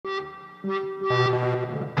Can't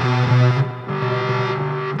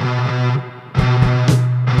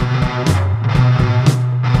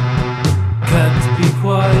be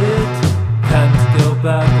quiet, can't go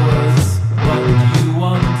backwards. What you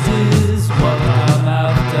want is what I'm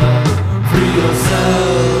after. Free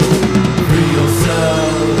yourself, free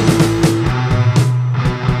yourself.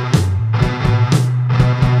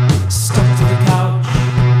 Stuck to the couch,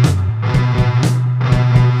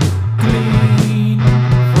 glean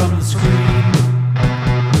from the screen.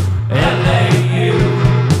 LAU,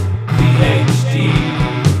 PhD,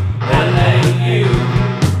 LAU,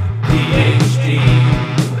 PhD.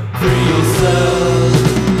 Free yourself,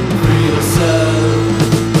 free yourself,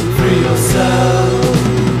 free yourself,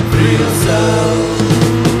 free yourself.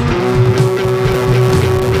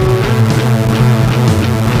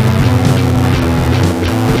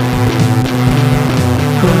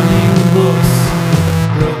 Burning books,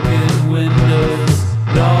 broken windows,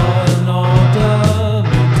 law and order,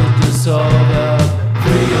 mental disorder.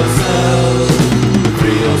 Free yourself,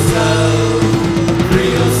 free yourself,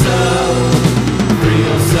 free yourself, free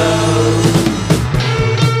yourself.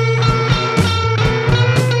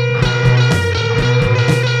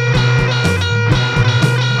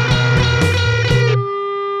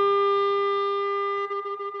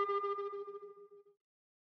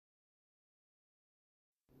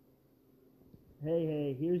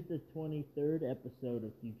 Hey, here's the 23rd episode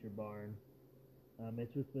of Future Barn.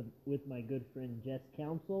 It's with my good friend Jess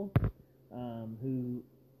Council, who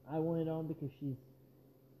I wanted on because she's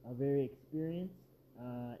a very experienced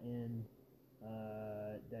and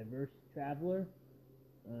diverse traveler.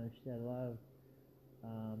 She's had a lot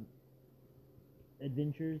of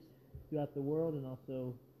adventures throughout the world and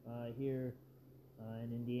also here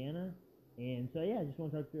in Indiana. And so, I just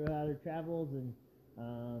want to talk to her about her travels and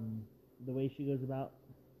the way she goes about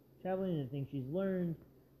traveling and things she's learned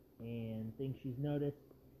and things she's noticed.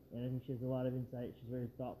 And I think she has a lot of insight. She's a very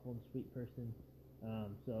thoughtful and sweet person.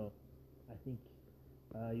 So I think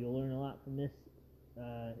you'll learn a lot from this.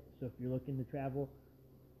 So if you're looking to travel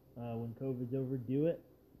when COVID's over, do it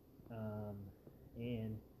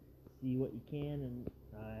and see what you can and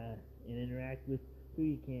interact with who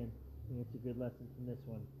you can. I think it's a good lesson from this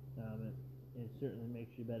one. It certainly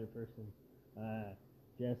makes you a better person.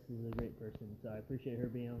 Jess is a great person, so I appreciate her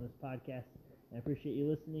being on this podcast. I appreciate you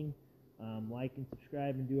listening. Like and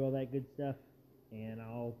subscribe and do all that good stuff. And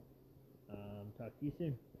I'll talk to you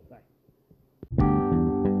soon. Bye.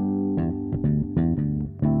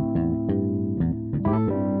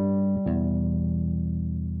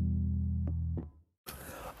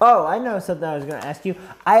 Oh, I know something I was going to ask you.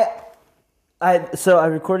 So I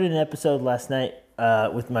recorded an episode last night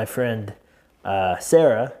with my friend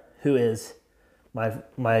Sarah, who is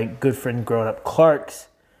my good friend growing up, Clark's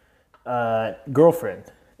girlfriend.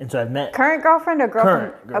 And so I've met... Current girlfriend or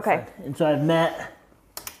girlfriend? Current girlfriend. Okay. And so I've met...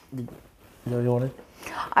 Is that what you wanted?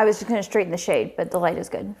 I was just going to straighten the shade, but the light is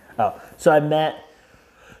good. Oh, so I met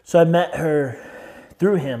her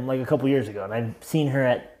through him like a couple years ago, and I've seen her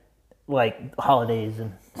at like holidays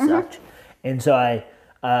and such. And so I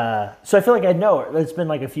feel like I know her. It's been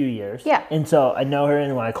like a few years. Yeah. And so I know her,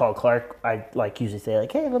 and when I call Clark, I like usually say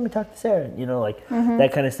like, "Hey, let me talk to Sarah," like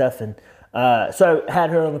that kind of stuff. And so I had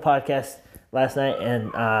her on the podcast last night,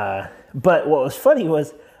 and but what was funny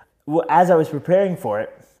was as I was preparing for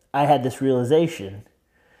it, I had this realization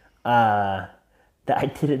that I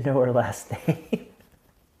didn't know her last name.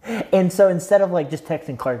 And so instead of like just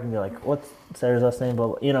texting Clark and be like, "What's Sarah's last name?"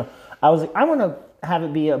 Blah, blah, I was like, I want to have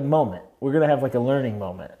it be a moment. We're going to have like a learning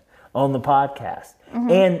moment on the podcast.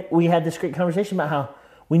 And we had this great conversation about how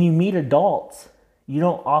when you meet adults, you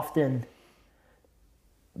don't often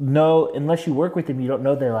know, unless you work with them, you don't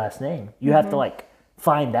know their last name. You have to like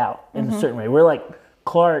find out in a certain way. We're like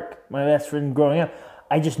Clark, my best friend growing up,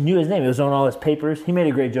 I just knew his name. It was on all his papers. He made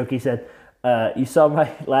a great joke. He said, you saw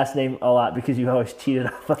my last name a lot because you always cheated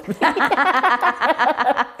off of me.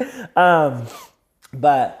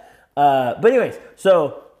 But anyways,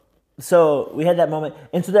 so we had that moment.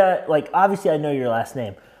 And so that, like, obviously I know your last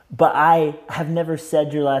name, but I have never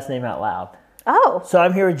said your last name out loud. Oh. So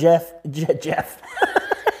I'm here with Jeff.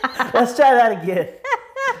 Let's try that again.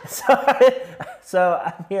 So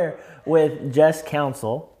I'm here with Jess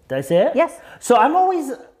Council. Did I say it? Yes. So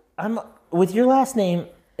I'm with your last name,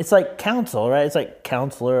 it's like council, right? It's like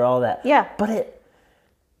counselor, all that. Yeah. But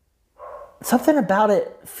something about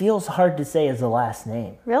it feels hard to say as a last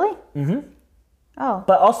name. Really? Mm-hmm. Oh.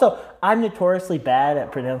 But also, I'm notoriously bad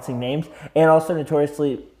at pronouncing names, and also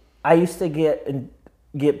notoriously, I used to get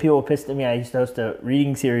people pissed at me. I used to host a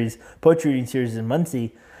poetry reading series in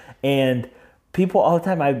Muncie, and people all the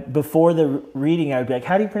time, before the reading, I would be like,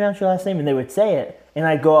 how do you pronounce your last name? And they would say it, and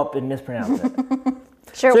I'd go up and mispronounce it.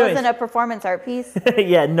 Sure, So wasn't anyways. a performance art piece.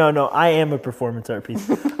 Yeah, no, I am a performance art piece.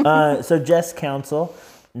 So Jess Council,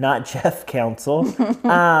 not Jeff Council,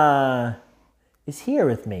 is here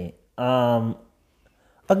with me. A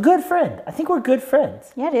good friend. I think we're good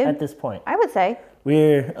friends. Yeah, dude. At this point. I would say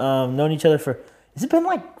We're known each other for, has it been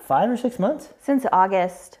like 5 or 6 months? since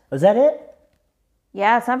August. Was that it?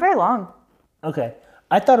 Yeah, it's not very long. Okay.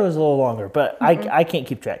 I thought it was a little longer, but I can't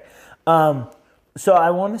keep track. So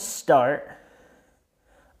I want to start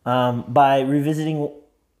by revisiting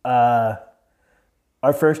our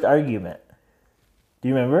first argument. Do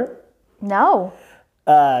you remember? No.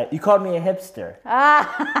 You called me a hipster.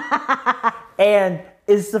 And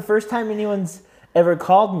it's the first time anyone's ever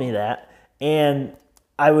called me that. And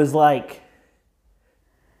I was like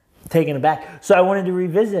taken aback. So I wanted to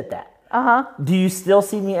revisit that. Do you still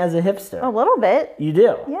see me as a hipster? A little bit. You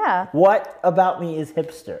do? Yeah. What about me is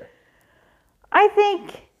hipster? I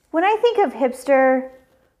think when I think of hipster,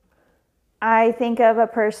 I think of a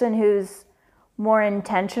person who's more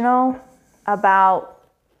intentional about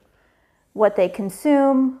what they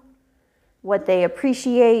consume, what they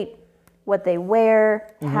appreciate, what they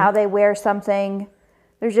wear, how they wear something.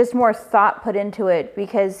 There's just more thought put into it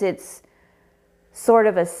because it's sort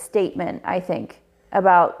of a statement, I think,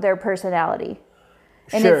 about their personality.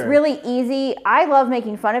 And Sure. it's really easy. I love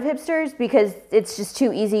making fun of hipsters because it's just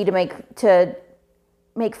too easy to make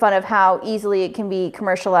fun of how easily it can be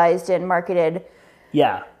commercialized and marketed.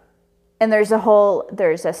 Yeah. And there's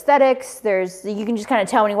aesthetics, you can just kind of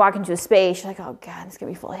tell when you walk into a space, you're like, oh God, it's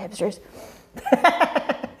gonna be full of hipsters.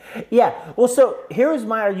 Yeah. Well, so here was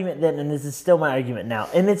my argument then, and this is still my argument now.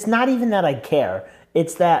 And it's not even that I care.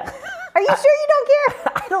 It's that Are you sure you don't care?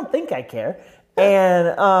 I don't think I care.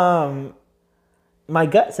 And my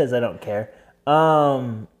gut says I don't care.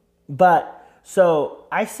 But so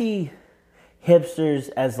I see hipsters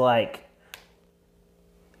as like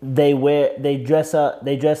they dress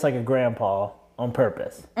like a grandpa on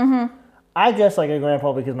purpose. Mm-hmm. I dress like a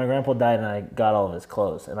grandpa because my grandpa died and I got all of his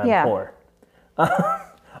clothes and I'm poor.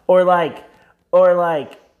 Or like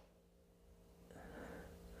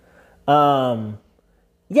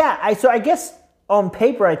yeah, so I guess on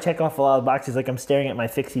paper I check off a lot of boxes. Like I'm staring at my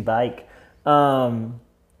fixie bike. There's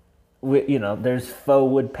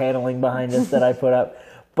faux wood paneling behind us that I put up.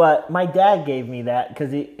 But my dad gave me that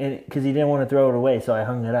because he didn't want to throw it away, so I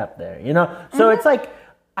hung it up there. So it's like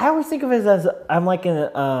I always think of it as I'm like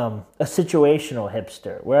a situational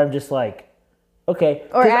hipster where I'm just like, okay,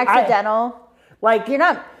 Or accidental. like You're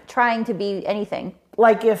not trying to be anything.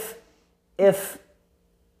 like if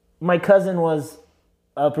my cousin was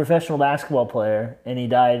a professional basketball player and he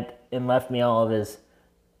died and left me all of his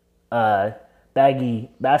baggy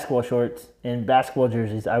basketball shorts and basketball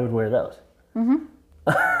jerseys, I would wear those.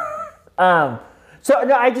 So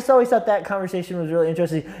no, I just always thought that conversation was really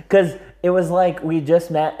interesting because it was like we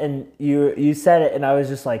just met and you said it and I was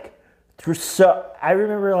just like, so I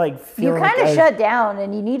remember like feeling You kind of shut down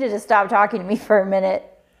and you needed to stop talking to me for a minute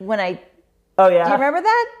when I. Oh yeah. Do you remember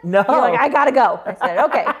that? No. You're like, I gotta go. I said,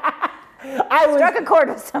 okay. Struck a chord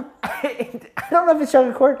with some. I don't know if it struck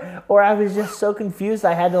a chord or I was just so confused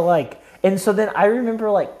I had to and so then I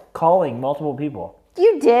remember calling multiple people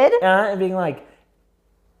You did? and being like,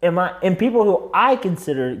 and people who I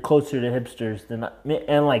consider closer to hipsters than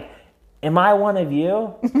am I one of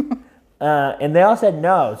you? And they all said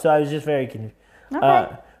no, so I was just very confused.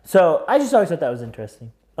 Okay. So I just always thought that was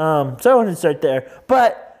interesting. So I wanted to start there,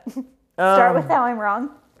 but Start with how I'm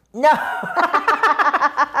wrong. no,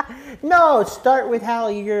 no. Start with how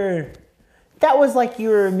that was like you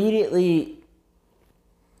were immediately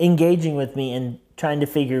engaging with me and trying to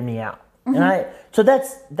figure me out, and so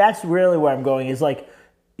that's really where I'm going. Is like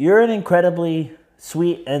you're an incredibly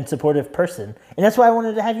sweet and supportive person, and that's why I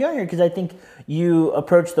wanted to have you on here because I think you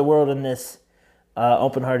approach the world in this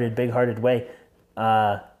open-hearted, big-hearted way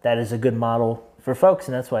that is a good model for folks,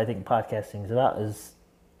 and that's what I think podcasting is about.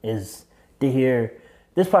 Is to hear.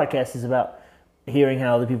 This podcast is about hearing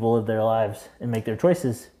how other people live their lives and make their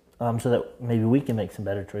choices, so that maybe we can make some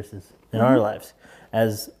better choices in our lives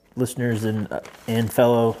as listeners and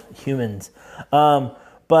fellow humans.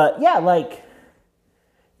 But yeah,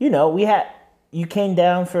 you came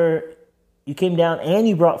down and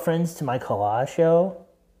you brought friends to my collage show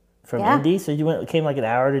from Indy. So you came like an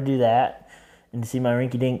hour to do that and to see my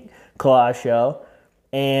rinky dink collage show.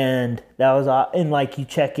 And that was and you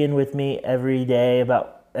check in with me every day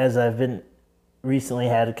about as I've been recently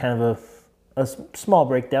had kind of a small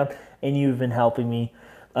breakdown, and you've been helping me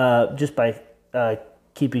just by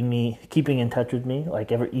keeping in touch with me.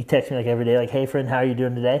 Like you text me like every day, like, hey friend, how are you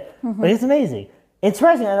doing today? Like, it's amazing. It's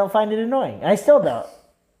surprising I don't find it annoying. I still don't.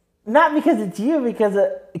 Not because it's you,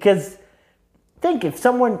 because think if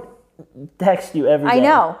someone texts you every day. I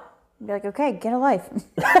know. You'd be like, okay, get a life.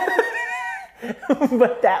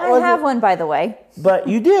 But that I have one, by the way. But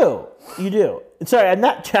you do. Sorry, I'm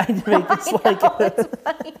not trying to make this It's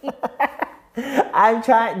funny. I'm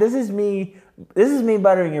trying. This is me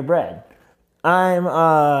buttering your bread. I'm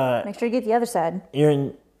Make sure you get the other side You're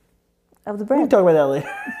in. of the We can bread. talk about that later.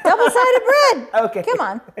 Double-sided bread. Okay. Come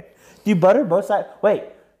on. Do you butter both sides? Wait.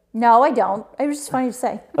 No, I don't. It was just funny to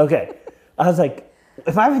say. Okay. I was like,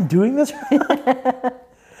 have I been doing this?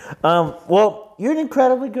 Well, you're an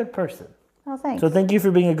incredibly good person. Oh, thanks. So thank you for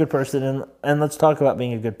being a good person, and let's talk about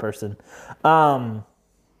being a good person. Are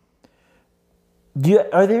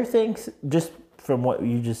there things, just from what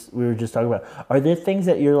we were just talking about, are there things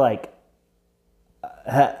that you're like,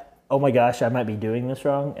 oh my gosh, I might be doing this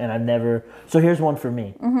wrong, and I've never. So here's one for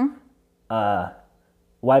me.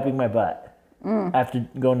 Wiping my butt after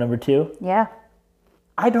going number 2. Yeah.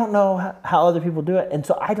 I don't know how other people do it, and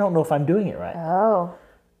so I don't know if I'm doing it right. Oh.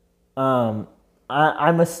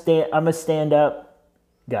 I'm a stand-up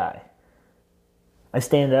guy. I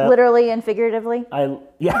stand up. Literally and figuratively?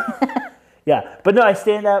 Yeah. Yeah. But no, I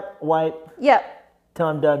stand up, wipe, Yep. till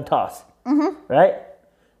I'm done, toss. Right?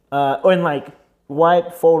 And like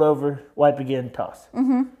wipe, fold over, wipe again, toss.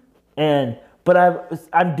 But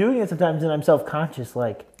I'm doing it sometimes and I'm self-conscious,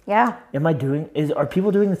 like, Yeah. am I doing, are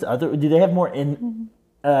people doing this do they have more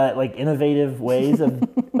innovative ways of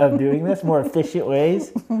doing this, more efficient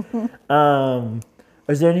ways?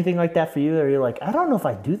 Is there anything like that for you, or you're like, I don't know if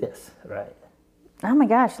I do this right? Oh my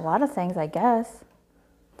gosh, a lot of things, I guess.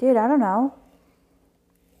 Dude, I don't know.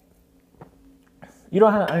 You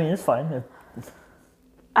don't have, I mean, it's fine.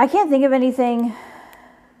 I can't think of anything.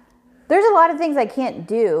 There's a lot of things I can't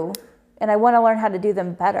do, and I want to learn how to do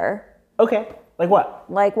them better. Okay, like what?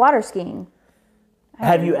 Like water skiing.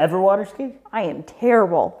 Have you ever water skied? I am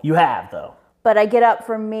terrible. You have, though. But I get up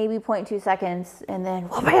for maybe 0.2 seconds, and then,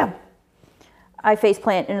 wha-bam, I face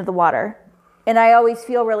plant into the water. And I always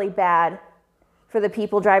feel really bad for the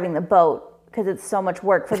people driving the boat, because it's so much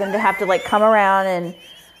work for them to have to like come around and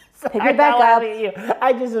pick me back up.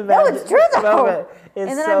 I just imagine. No, it's true this though. moment. And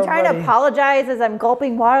It's then so I'm trying funny. to apologize as I'm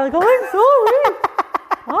gulping water, like, oh, I'm sorry.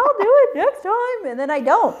 I'll do it next time. And then I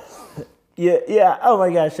don't. Yeah. Oh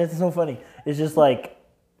my gosh, that's so funny. It's just like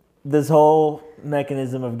this whole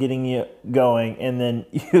mechanism of getting you going, and then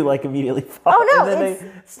you like immediately fall. Oh no, and then it's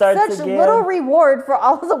it starts such again. little reward for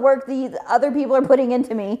all of the work these other people are putting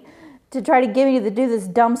into me to try to get me to do this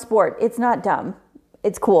dumb sport. It's not dumb.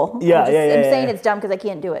 It's cool. Yeah, I'm saying it's dumb because I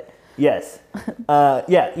can't do it. Yes.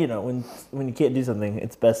 Yeah. You know, when you can't do something,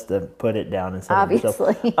 it's best to put it down and set it yourself.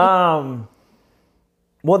 Obviously.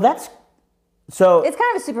 Well, that's so. It's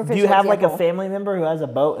kind of a superficial. Do you have like a example. family member who has a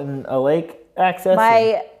boat and a lake access?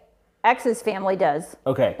 My ex's family does.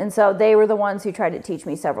 Okay. And so they were the ones who tried to teach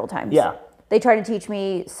me several times. Yeah. They tried to teach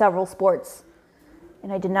me several sports,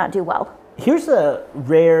 and I did not do well. Here's a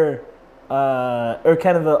rare or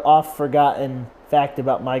kind of an oft-forgotten fact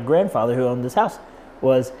about my grandfather who owned this house.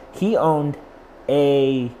 Was he owned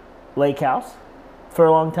a lake house for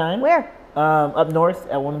a long time. Where? Up north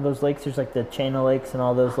at one of those lakes. There's like the chain of lakes and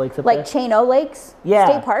all those lakes up there. Like Chain-O Lakes? Yeah.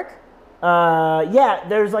 State Park? Yeah,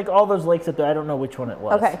 there's like all those lakes up there. I don't know which one it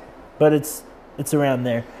was. Okay. But it's around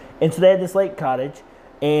there. And so they had this lake cottage,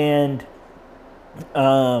 and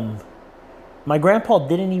my grandpa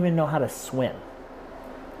didn't even know how to swim,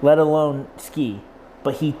 let alone ski.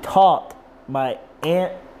 But he taught my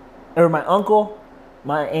aunt, or my uncle,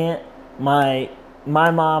 my aunt, my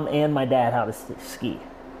mom, and my dad how to ski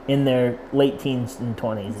in their late teens and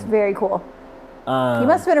 20s. Very cool. He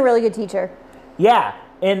must have been a really good teacher. Yeah,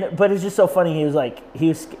 but it's just so funny. He was like, he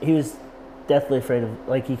was deathly afraid of,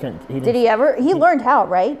 like, he couldn't. Did he ever? He learned how,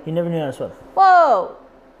 right? He never knew how to swim. Whoa.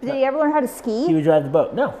 Did he ever learn how to ski? He would drive the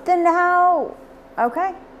boat. No. Then how?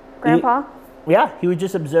 Okay. Grandpa? Yeah, he would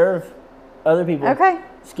just observe other people Okay.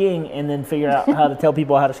 skiing and then figure out how to tell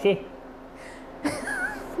people how to ski.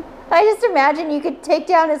 I just imagine you could take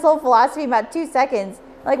down his whole philosophy in about 2 seconds.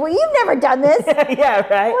 Like, well, you've never done this. Yeah,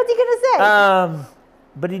 right. What's he going to say?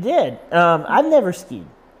 But he did. I've never skied.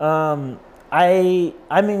 I'm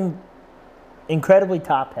incredibly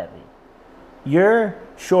top heavy. You're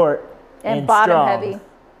short and bottom strong. heavy.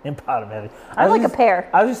 And bottom heavy. I'm like a pear.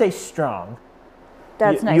 I was gonna say strong.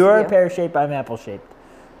 That's nice You're of a you. pear shaped. I'm apple shaped.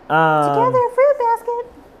 Together, fruit basket.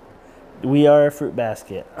 We are a fruit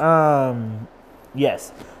basket.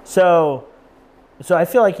 Yes. So I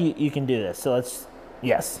feel like you can do this. So let's.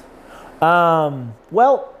 Yes.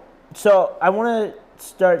 Well, so I want to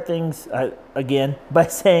start things again by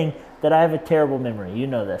saying that I have a terrible memory. You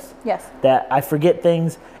know this. Yes. That I forget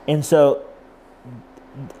things, and so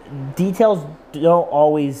details don't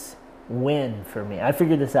always win for me. I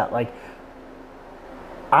figured this out. Like,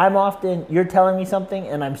 you're telling me something,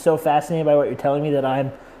 and I'm so fascinated by what you're telling me that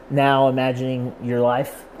I'm now imagining your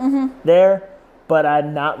life there, but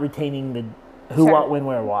I'm not retaining the who, Sure. what, when,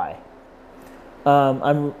 where, why.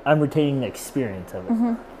 I'm retaining the experience of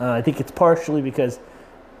it. I think it's partially because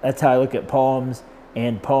that's how I look at poems,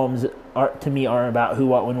 and poems to me aren't about who,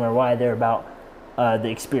 what, when, where, why. They're about the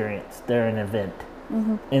experience. They're an event.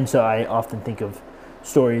 And so I often think of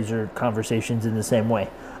stories or conversations in the same way.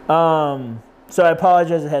 So I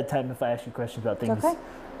apologize ahead of time if I ask you questions about things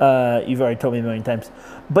you've already told me a million times.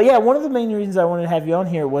 But yeah, one of the main reasons I wanted to have you on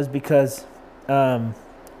here was because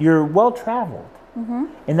you're well-traveled.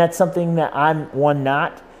 And that's something that I'm, one,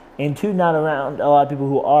 not, and two, not around a lot of people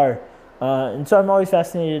who are. And so I'm always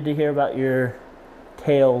fascinated to hear about your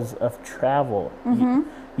tales of travel.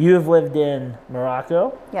 You have lived in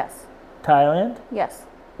Morocco, Yes. Thailand, Yes.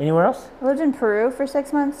 anywhere else? I lived in Peru for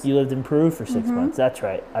 6 months. You lived in Peru for 6 months. That's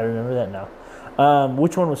right. I remember that now.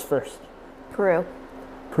 Which one was first? Peru.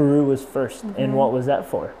 Peru was first. And what was that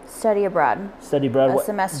for? Study abroad. Study abroad? A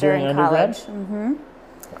semester during in undergrad? college.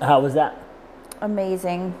 How was that?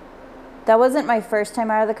 Amazing. That wasn't my first time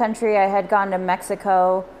out of the country. I had gone to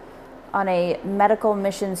Mexico on a medical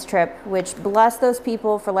missions trip, which bless those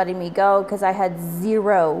people for letting me go because I had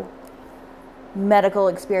zero medical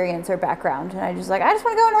experience or background. And I just I just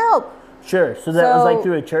want to go and help. Sure. So that was like So-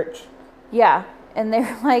 through a church? Yeah. And they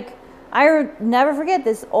were like, never forget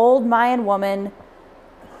this old Mayan woman,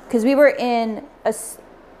 because we were in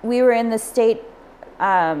the state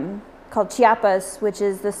called Chiapas, which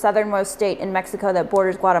is the southernmost state in Mexico that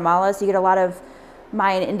borders Guatemala. So you get a lot of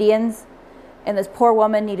Mayan Indians. And this poor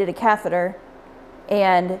woman needed a catheter.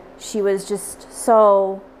 And she was just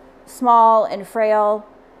so small and frail.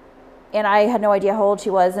 And I had no idea how old she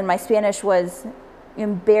was. And my Spanish was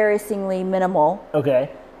embarrassingly minimal.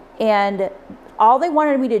 Okay. And all they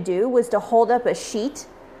wanted me to do was to hold up a sheet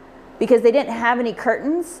because they didn't have any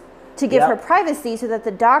curtains to give her privacy so that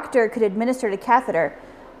the doctor could administer the catheter.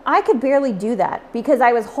 I could barely do that because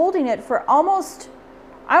I was holding it for almost,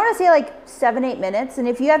 I want to say 7-8 minutes. And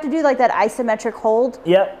if you have to do that isometric hold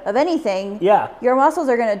of anything, your muscles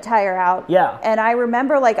are going to tire out. Yeah. And I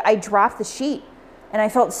remember I dropped the sheet and I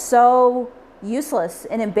felt so useless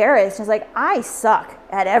and embarrassed. I was like, I suck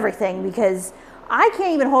at everything because I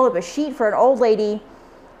can't even hold up a sheet for an old lady.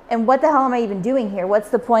 And what the hell am I even doing here? What's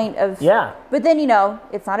the point of... Yeah. But then,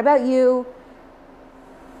 it's not about you.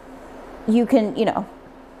 You can,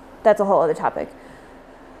 that's a whole other topic.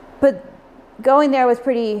 But going there was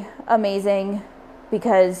pretty amazing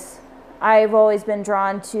because I've always been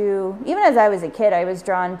drawn to, even as I was a kid, I was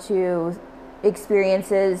drawn to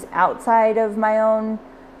experiences outside of my own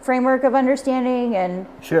framework of understanding and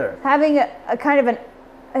having a kind of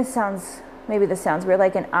maybe this sounds weird,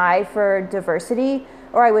 like an eye for diversity,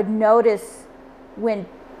 or I would notice when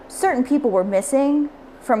certain people were missing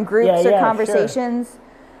from groups or conversations.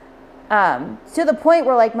 To the point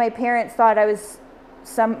where my parents thought I was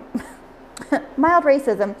some mild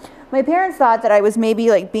racism. My parents thought that I was maybe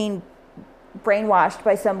being brainwashed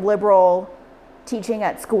by some liberal teaching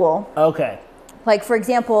at school. Okay. For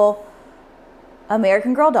example,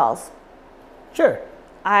 American Girl dolls. Sure.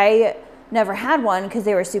 I never had one because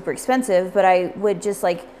they were super expensive, but I would just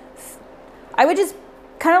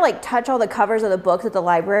kind of touch all the covers of the books at the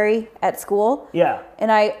library at school. Yeah. And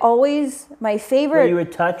my favorite... Where you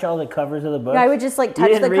would touch all the covers of the books? I would just touch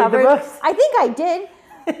the covers. I think I did,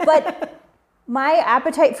 but my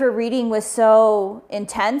appetite for reading was so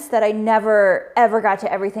intense that I never ever got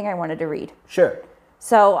to everything I wanted to read. Sure.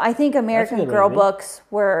 So I think American Girl books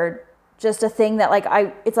were just a thing that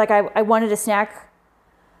I wanted a snack,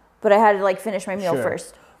 but I had to finish my meal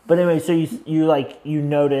first. But anyway, so you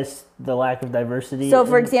noticed the lack of diversity. So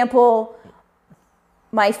for example,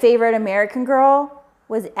 my favorite American Girl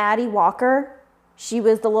was Addie Walker. She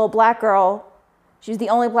was the little black girl. She was the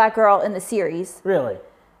only black girl in the series. Really?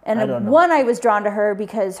 And I was drawn to her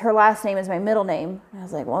because her last name is my middle name. And I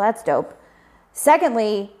was like, well, that's dope.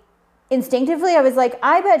 Secondly, instinctively, I was like,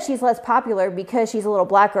 I bet she's less popular because she's a little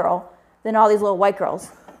black girl than all these little white girls.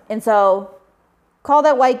 And so call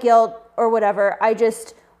that white guilt or whatever. I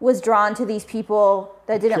just was drawn to these people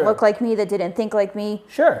that didn't look like me, that didn't think like me.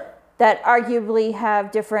 Sure. That arguably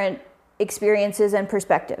have different experiences and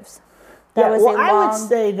perspectives. I would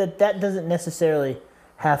say that doesn't necessarily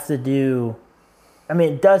have to do... I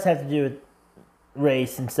mean, it does have to do with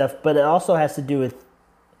race and stuff, but it also has to do with...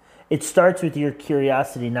 it starts with your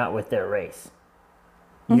curiosity, not with their race.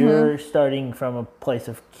 Mm-hmm. You're starting from a place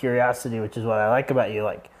of curiosity, which is what I like about you.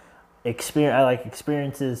 Like I like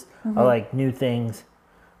experiences. Mm-hmm. I like new things,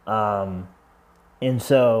 and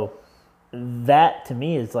so that to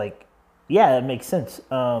me is like, yeah, that makes sense.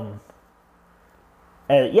 Yeah,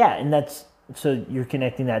 and that's so you're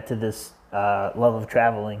connecting that to this love of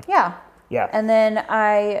traveling. Yeah. Yeah. And then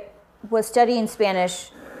I was studying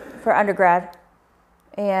Spanish for undergrad,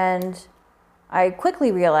 and I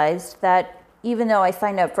quickly realized that even though I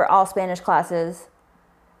signed up for all Spanish classes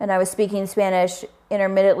and I was speaking Spanish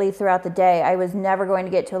intermittently throughout the day, I was never going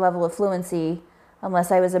to get to a level of fluency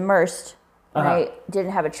unless I was immersed and I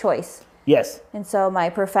didn't have a choice. Yes. And so my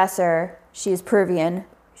professor, she's Peruvian,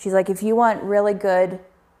 she's like, if you want really good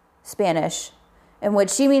Spanish, and what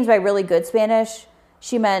she means by really good Spanish,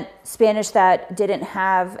 she meant Spanish that didn't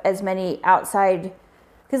have as many outside,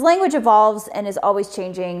 because language evolves and is always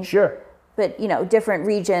changing. Sure. But, you know, different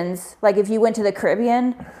regions. Like if you went to the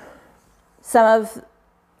Caribbean, some of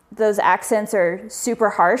those accents are super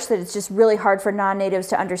harsh that it's just really hard for non-natives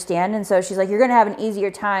to understand. And so she's like, you're going to have an easier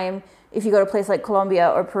time if you go to a place like Colombia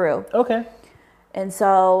or Peru. Okay. And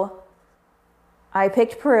so I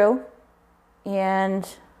picked Peru and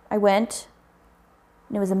I went,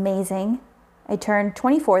 and it was amazing. I turned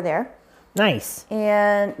 24 there. Nice.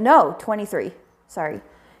 And no, 23. Sorry.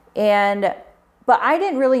 But I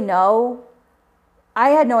didn't really know. I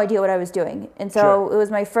had no idea what I was doing. And so Sure. It was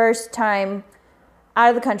my first time out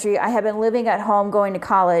of the country. I had been living at home going to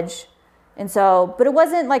college. And so, but it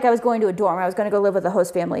wasn't like I was going to a dorm. I was going to go live with a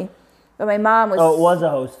host family. But my mom was... Oh, it was a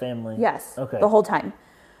host family. Yes. Okay. The whole time.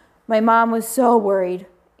 My mom was so worried.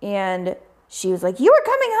 And she was like, you are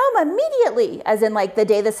coming home immediately. As in like the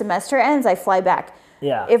day the semester ends, I fly back.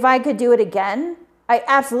 Yeah. If I could do it again, I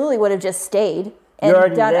absolutely would have just stayed and You're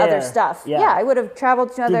already done other there. stuff. Yeah. Yeah, I would have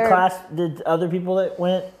traveled to other... Did other people that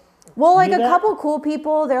went? Well, like do a that? couple cool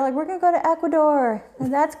people, they're like, we're going to go to Ecuador.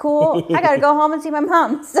 And that's cool. I got to go home and see my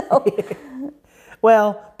mom. So,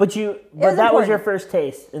 Well, but was that was your important. first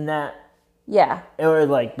taste in that, yeah. or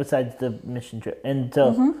like besides the mission trip, and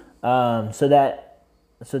so, Mm-hmm. so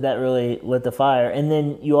that really lit the fire. And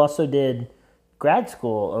then you also did grad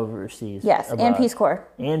school overseas. Yes, and abroad. Peace Corps.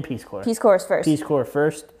 And Peace Corps. Peace Corps is first. Peace Corps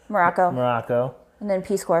first. Morocco. Morocco. And then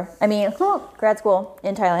Peace Corps. I mean, grad school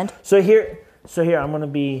in Thailand. So here,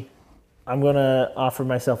 I'm gonna offer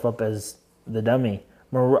myself up as the dummy.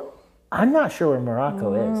 I'm not sure where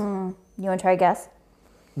Morocco is. You want to try a guess?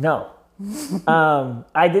 No.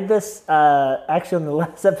 I did this actually on the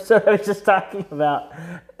last episode. I was just talking about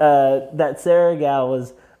that Sarah gal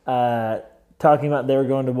was talking about they were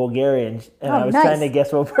going to Bulgaria, and I was nice. trying to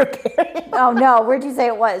guess what Bulgaria. Oh, no. Where'd you say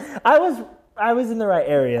it was? I was in the right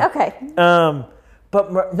area. Okay.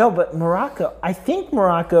 But Morocco. I think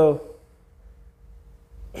Morocco.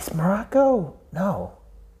 Is Morocco? No.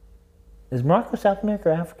 Is Morocco South America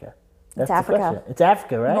or Africa? That's the Africa. question. It's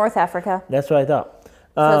Africa, right? North Africa. That's what I thought.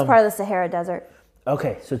 So it's part of the Sahara Desert.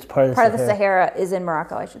 Okay, so it's part of the Part of the Sahara. Sahara is in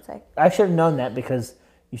Morocco, I should say. I should have known that because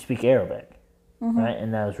you speak Arabic, Mm-hmm. right?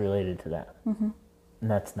 And that was related to that. Mm-hmm.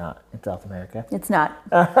 And that's not in South America. It's not.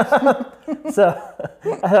 So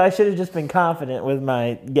I should have just been confident with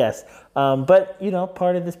my guess. But,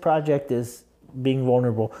 part of this project is being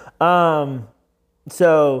vulnerable.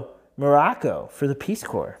 So Morocco for the Peace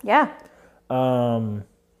Corps. Yeah.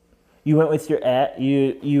 You went with your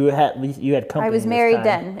you had company. I was this married time.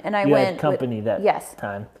 then, and I you went had company with, that yes.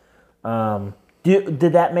 time. Did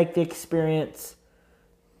that make the experience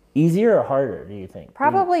easier or harder, do you think?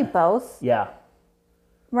 Probably both. Yeah.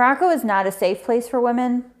 Morocco is not a safe place for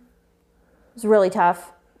women. It's really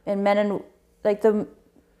tough. And the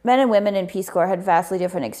men and women in Peace Corps had vastly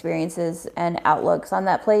different experiences and outlooks on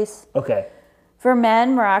that place. Okay. For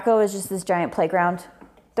men, Morocco is just this giant playground.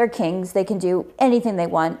 They're kings. They can do anything they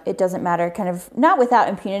want. It doesn't matter, kind of, not without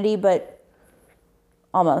impunity, but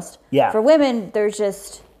almost. Yeah. For women,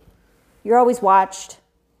 you're always watched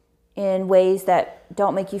in ways that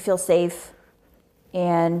don't make you feel safe.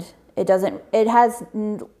 And I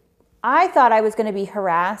thought I was going to be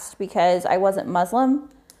harassed because I wasn't Muslim,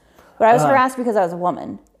 but I was harassed because I was a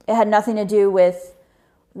woman. It had nothing to do with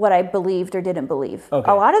what I believed or didn't believe. Okay.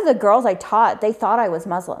 A lot of the girls I taught, they thought I was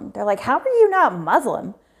Muslim. They're like, how are you not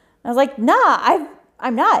Muslim? I was like, nah,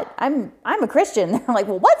 I'm not. I'm a Christian. They're like,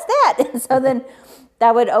 well, what's that? And so then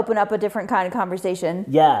that would open up a different kind of conversation.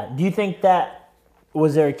 Yeah. Do you think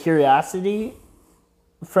was there a curiosity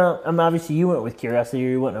from, obviously you went with curiosity or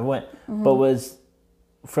you wouldn't have went, Mm-hmm. but was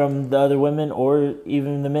from the other women or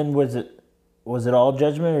even the men, was it all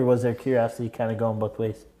judgment or was there curiosity kind of going both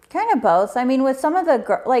ways? Kind of both. I mean, with some of the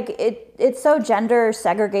it's so gender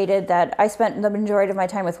segregated that I spent the majority of my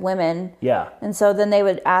time with women. Yeah. And so then they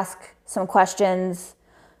would ask some questions,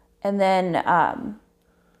 and then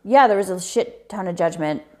there was a shit ton of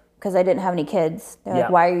judgment because I didn't have any kids. They're like,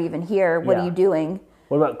 "Why are you even here? What are you doing?"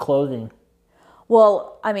 What about clothing?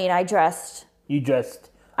 Well, I mean, I dressed. You dressed.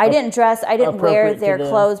 I didn't dress. I didn't wear appropriate to their them.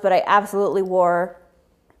 clothes, but I absolutely wore,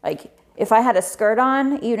 like, if I had a skirt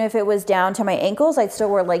on, even if it was down to my ankles, I'd still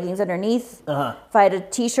wear leggings underneath. If I had a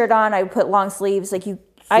t-shirt on, I would put long sleeves. Like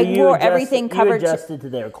I wore everything covered. You adjusted to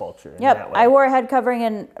their culture. In Yep, that way. I wore a head covering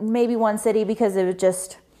in maybe one city because it was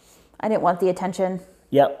just, I didn't want the attention.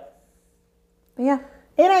 Yep. But yeah.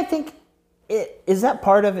 And I think is that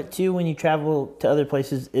part of it too when you travel to other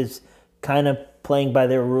places is kind of playing by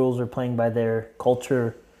their rules or playing by their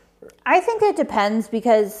culture. I think it depends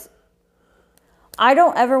because I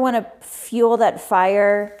don't ever want to fuel that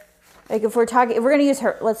fire. Like if we're going to use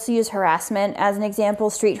let's use harassment as an example,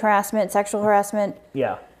 street harassment, sexual harassment.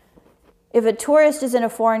 Yeah. If a tourist is in a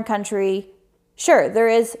foreign country, sure, there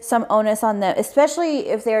is some onus on them, especially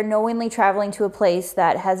if they're knowingly traveling to a place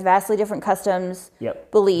that has vastly different customs,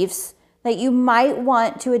 beliefs, that you might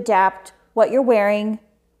want to adapt what you're wearing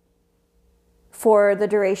for the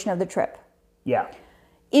duration of the trip. Yeah.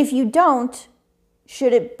 If you don't,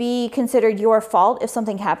 should it be considered your fault if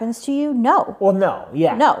something happens to you? No. Well, no.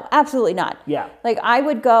 Yeah. No, absolutely not. Yeah. Like I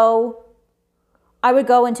would go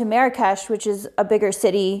into Marrakesh, which is a bigger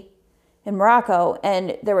city in Morocco,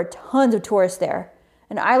 and there were tons of tourists there.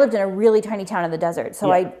 And I lived in a really tiny town in the desert,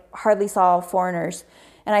 so I hardly saw foreigners.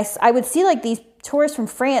 And I would see like these tourists from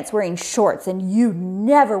France wearing shorts, and you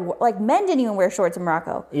never, like men didn't even wear shorts in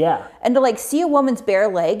Morocco. Yeah. And to like see a woman's bare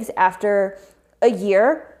legs after a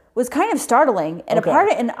year was kind of startling. And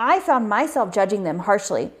and I found myself judging them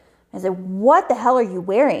harshly. I said, what the hell are you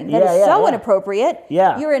wearing? That is so inappropriate.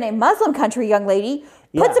 Yeah. You're in a Muslim country, young lady.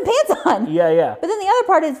 Put some pants on. Yeah, yeah. But then the other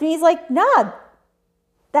part is me is like, nah,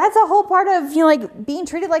 that's a whole part of, like being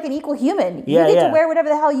treated like an equal human. You get to wear whatever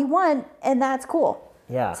the hell you want, and that's cool.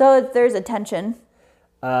 Yeah. So there's a tension.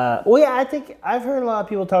 I think I've heard a lot of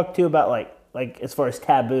people talk too about like as far as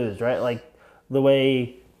taboos, right? Like the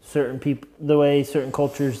way certain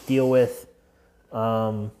cultures deal with,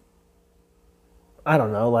 I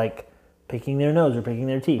don't know, like picking their nose or picking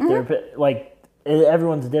their teeth. Mm-hmm. They're like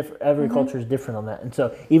everyone's different. Every culture is different on that, and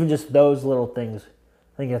so even just those little things,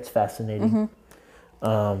 I think that's fascinating.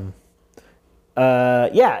 Mm-hmm.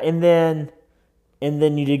 And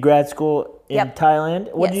then you did grad school in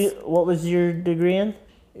Thailand. Yes. What was your degree in?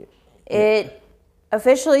 It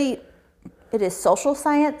is social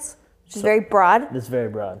science, which is very broad. It's very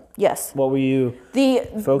broad. Yes. What were you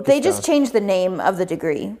focused They just on? changed the name of the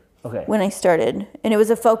degree when I started, and it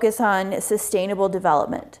was a focus on sustainable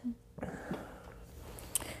development.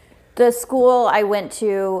 The school I went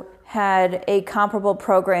to had a comparable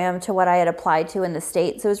program to what I had applied to in the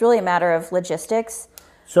States. So it was really a matter of logistics.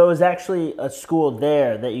 So it was actually a school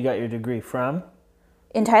there that you got your degree from?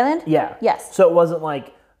 In Thailand? Yeah. Yes. So it wasn't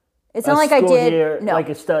like it's not like I did here, no. like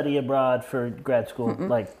a study abroad for grad school.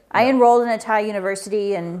 I enrolled in a Thai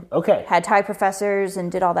university and had Thai professors and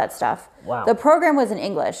did all that stuff. Wow. The program was in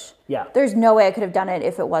English. Yeah. There's no way I could have done it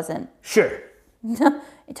if it wasn't. Sure.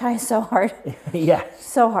 Thai is so hard. Yeah.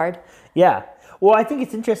 So hard. Yeah. Well, I think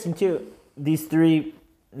it's interesting too. These three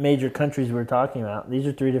major countries we're talking about, these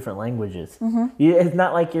are three different languages. Mm-hmm. It's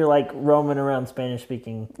not like you're like roaming around Spanish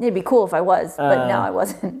speaking. It'd be cool if I was, but no, I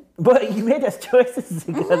wasn't. But you made those choices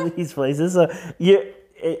to go to these places, so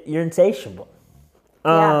you're insatiable.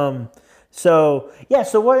 So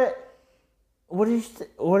what did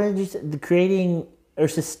you say? The creating or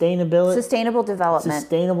sustainability? Sustainable development.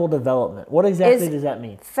 Sustainable development. What exactly does that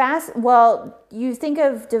mean? Well, you think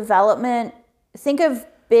of development, think of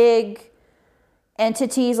big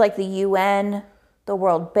entities like the UN, the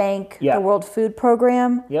World Bank, the World Food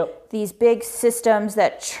Program. Yep. These big systems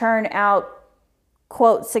that churn out,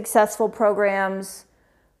 quote, successful programs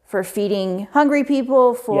for feeding hungry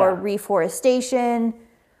people, for reforestation,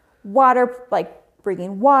 water, like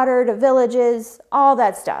bringing water to villages, all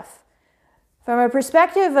that stuff. From a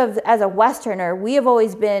perspective of, as a Westerner, we have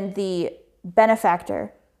always been the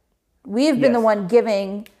benefactor. We have been the one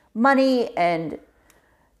giving money and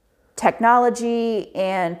technology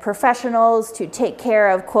and professionals to take care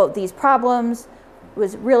of, quote, these problems. It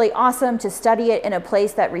was really awesome to study it in a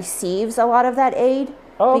place that receives a lot of that aid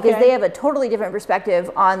because they have a totally different perspective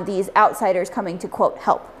on these outsiders coming to, quote,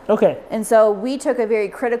 help. Okay. And so we took a very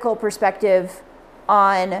critical perspective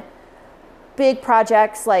on big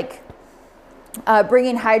projects like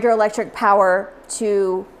bringing hydroelectric power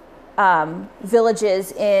to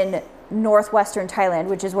villages in northwestern Thailand,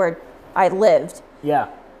 which is where I lived. Yeah.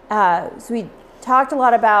 So we talked a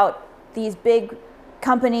lot about these big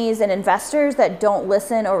companies and investors that don't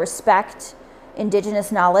listen or respect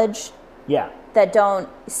indigenous knowledge, Yeah. that don't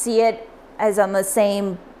see it as on the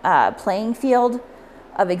same playing field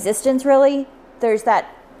of existence, really. There's that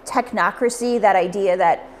technocracy, that idea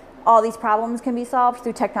that all these problems can be solved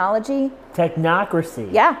through technology. Technocracy.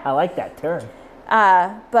 Yeah. I like that term.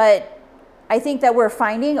 But I think that we're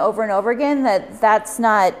finding over and over again that that's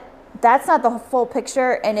not the full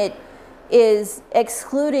picture, and it is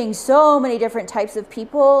excluding so many different types of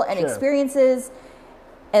people and Sure. experiences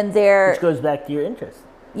and their Which goes back to your interest.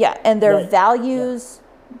 and their Right. values.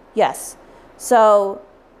 Yes. So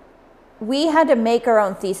we had to make our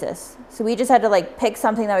own thesis. So we just had to like pick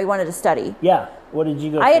something that we wanted to study. Yeah. What did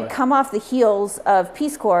you go I for? had come off the heels of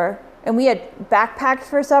Peace Corps, and we had backpacked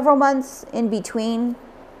for several months in between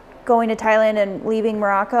going to Thailand and leaving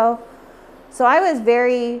Morocco. So I was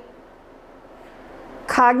very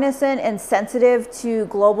cognizant and sensitive to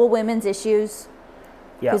global women's issues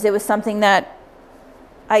Yeah. because it was something that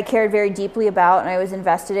I cared very deeply about and I was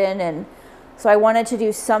invested in. And so I wanted to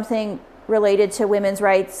do something related to women's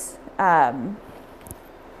rights.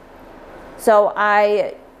 So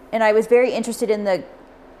I was very interested in the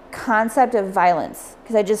concept of violence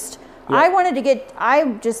because I just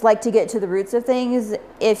like to get to the roots of things.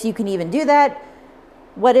 If you can even do that,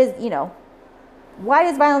 why does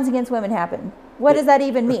violence against women happen? What does that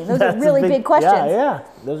even mean? Those are That's a really big questions. Yeah.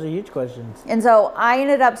 Those are huge questions. And so I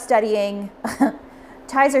ended up studying,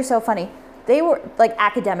 Thais are so funny. They were like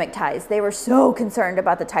academic Thais. They were so concerned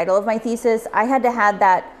about the title of my thesis. I had to have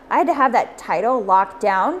that title locked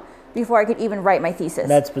down before I could even write my thesis.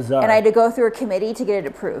 That's bizarre. And I had to go through a committee to get it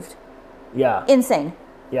approved. Yeah. Insane.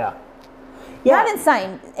 Yeah. Not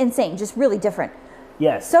insane, just really different.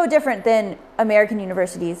 Yes. So different than American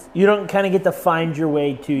universities. You don't kind of get to find your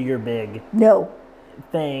way to your big No.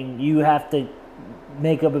 thing. You have to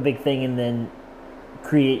make up a big thing and then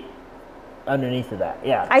create underneath of that.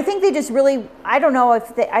 Yeah. I think they just really, I don't know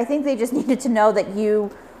if they, I think they just needed to know that you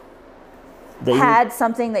That had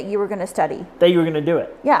something that you were going to study. that you were going to do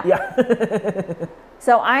it. Yeah. Yeah.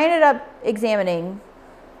 So I ended up examining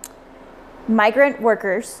migrant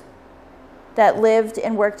workers that lived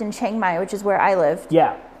and worked in Chiang Mai, which is where I lived.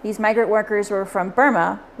 Yeah. These migrant workers were from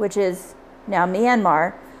Burma, which is now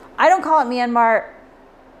Myanmar. I don't call it Myanmar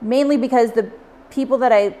mainly because the people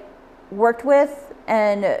that I worked with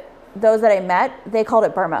and those that I met, they called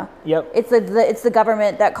it Burma. Yep. It's the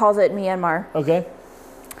government that calls it Myanmar. Okay.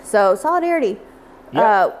 So solidarity.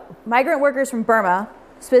 Yep. Migrant workers from Burma,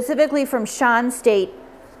 specifically from Shan State,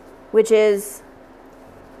 which is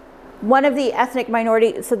one of the ethnic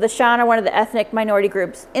minority. So the Shan are one of the ethnic minority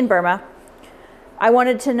groups in Burma. I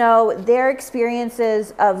wanted to know their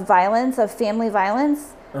experiences of violence, of family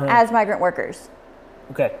violence, as migrant workers.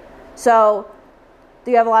 Okay. So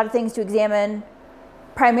you have a lot of things to examine.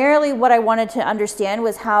 Primarily what I wanted to understand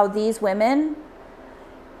was how these women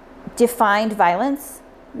defined violence.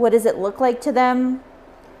 What does it look like to them?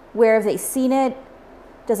 Where have they seen it?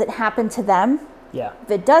 Does it happen to them? Yeah.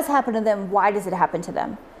 If it does happen to them, why does it happen to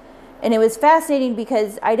them? And it was fascinating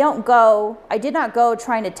because I did not go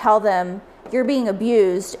trying to tell them you're being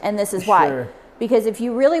abused and this is why. Sure. Because if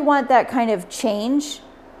you really want that kind of change,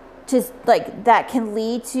 that can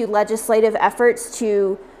lead to legislative efforts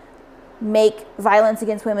to make violence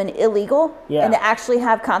against women illegal and to actually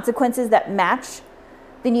have consequences that match,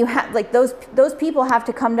 then you have those people have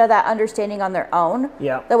to come to that understanding on their own.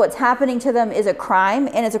 Yeah. That what's happening to them is a crime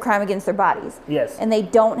and it's a crime against their bodies. Yes. And they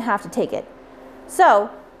don't have to take it. So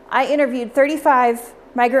I interviewed 35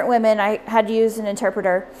 migrant women. I had to use an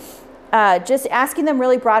interpreter, just asking them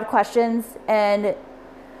really broad questions. And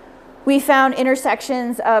we found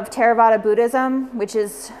intersections of Theravada Buddhism, which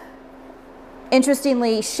is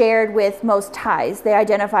interestingly shared with most Thais. They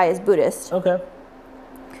identify as Buddhist. Okay.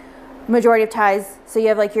 Majority of Thais. So you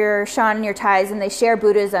have like your Shan and your Thais, and they share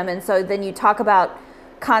Buddhism. And so then you talk about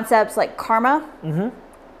concepts like karma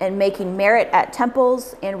and making merit at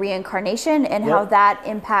temples and reincarnation and how that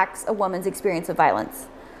impacts a woman's experience of violence.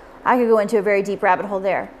 I could go into a very deep rabbit hole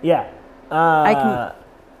there. Yeah. I can.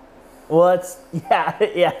 Well,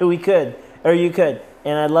 we could, or you could,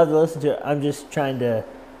 and I'd love to listen to it. I'm just trying to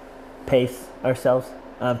pace myself,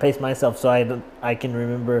 so I can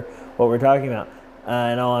remember what we're talking about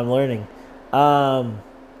and all I'm learning. And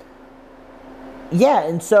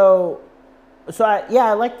so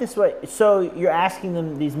I like this way. So you're asking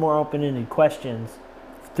them these more open-ended questions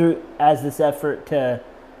as this effort to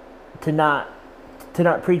not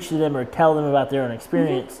preach to them or tell them about their own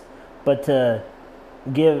experience, but to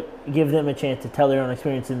give them a chance to tell their own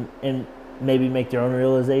experience and maybe make their own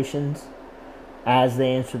realizations as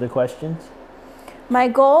they answer the questions? My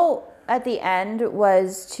goal at the end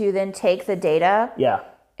was to then take the data Yeah.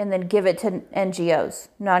 and then give it to NGOs,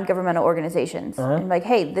 non-governmental organizations. And like,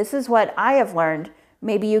 hey, this is what I have learned.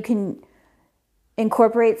 Maybe you can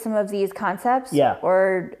incorporate some of these concepts Yeah.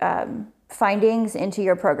 or findings into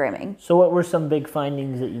your programming. So what were some big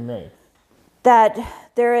findings that you made? That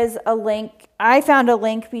there is a link. I found a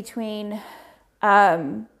link between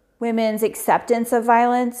women's acceptance of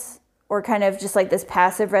violence, or kind of just like this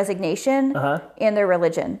passive resignation, and their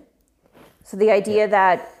religion. So the idea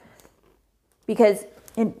that, because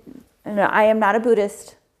I am not a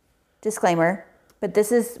Buddhist, disclaimer, but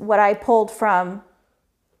this is what I pulled from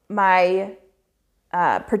my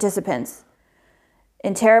participants.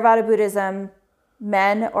 In Theravada Buddhism,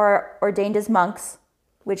 men are ordained as monks,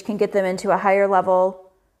 which can get them into a higher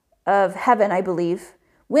level of heaven, I believe.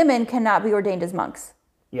 Women cannot be ordained as monks.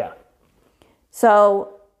 Yeah.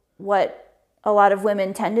 So what a lot of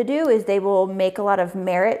women tend to do is they will make a lot of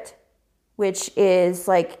merit, which is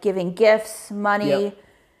like giving gifts, money,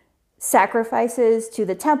 sacrifices to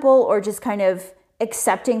the temple, or just kind of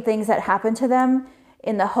accepting things that happen to them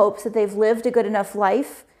in the hopes that they've lived a good enough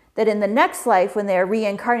life that in the next life, when they are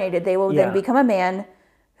reincarnated, they will then become a man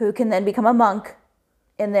who can then become a monk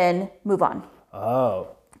and then move on. Oh.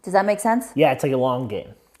 Does that make sense? Yeah, it's like a long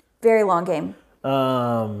game. Very long game.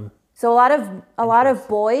 So a lot of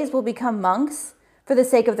boys will become monks for the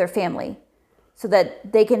sake of their family, so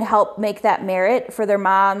that they can help make that merit for their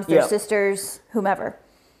moms, their sisters, whomever.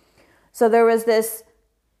 So there was this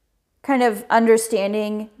kind of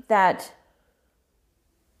understanding that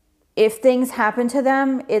if things happen to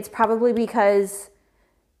them, it's probably because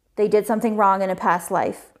they did something wrong in a past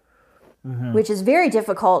life, which is very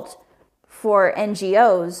difficult for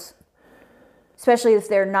NGOs, especially if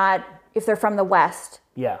they're from the West,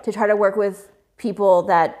 to try to work with people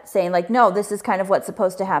that saying like, no, this is kind of what's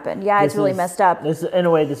supposed to happen. Yeah, it's really messed up. In a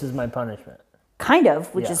way, this is my punishment. Kind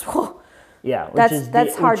of, which is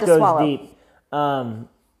that's hard to swallow. Deep.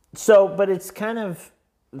 But it's kind of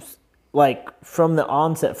like from the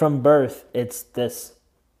onset, from birth, it's this.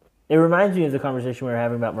 It reminds me of the conversation we were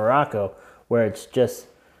having about Morocco, where it's just,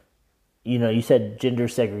 you said gender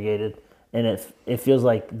segregated, and it feels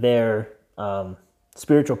like their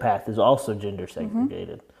spiritual path is also gender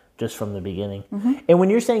segregated, just from the beginning. And when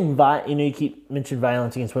you're saying you keep mentioning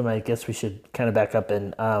violence against women, I guess we should kind of back up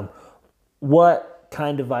and what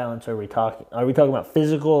kind of violence are we talking? Are we talking about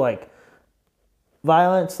physical, like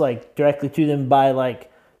violence, like directly to them by like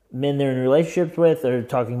men they're in relationships with, or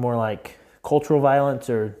talking more like cultural violence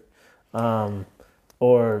or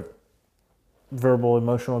verbal,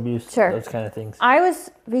 emotional abuse, those kind of things?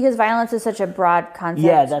 Because violence is such a broad concept.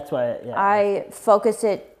 Yeah, that's why. I focused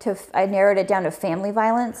I narrowed it down to family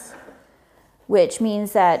violence, which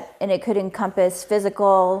means that, and it could encompass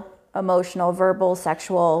physical, emotional, verbal,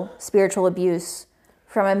 sexual, spiritual abuse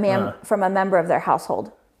from a member of their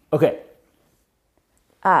household. Okay.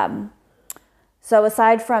 So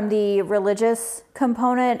aside from the religious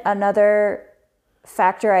component, another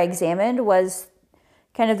factor I examined was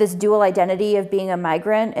kind of this dual identity of being a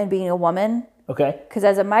migrant and being a woman. Okay. Because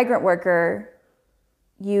as a migrant worker,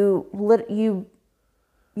 you're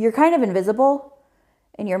kind of invisible,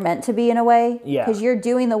 and you're meant to be in a way. Yeah. Because you're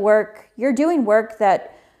doing work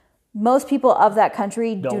that most people of that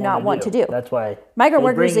country do not want to do. That's why migrant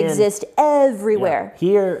workers exist everywhere.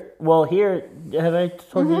 Here, have I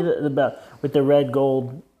told you about with the Red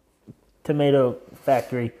Gold tomato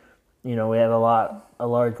factory? We have a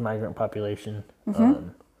large migrant population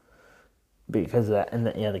because of that, and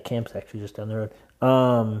the camp's actually just down the road.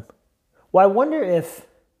 I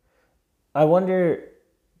wonder,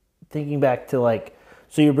 thinking back to like,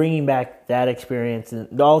 so you're bringing back that experience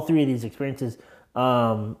and all three of these experiences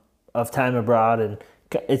of time abroad, and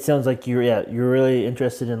it sounds like you're really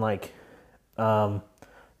interested in like the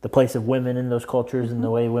place of women in those cultures and the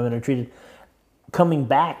way women are treated. Coming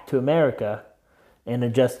back to America and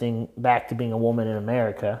adjusting back to being a woman in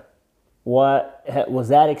America, what was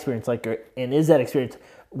that experience like, and is that experience?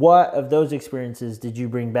 What of those experiences did you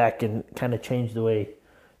bring back and kind of change the way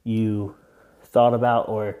you thought about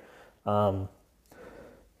or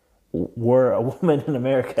were a woman in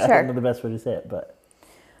America? Sure. I don't know the best way to say it, but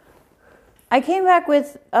I came back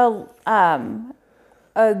with a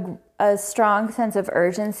strong sense of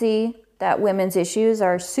urgency that women's issues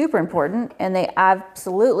are super important, and they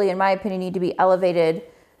absolutely, in my opinion, need to be elevated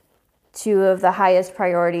to of the highest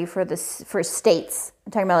priority for states.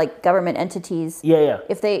 I'm talking about like government entities. Yeah.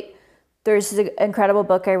 there's an incredible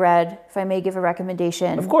book I read, if I may give a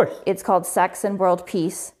recommendation. Of course. It's called Sex and World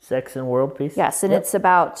Peace. Sex and World Peace? Yes, and it's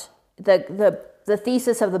about the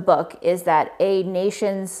thesis of the book is that a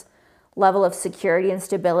nation's level of security and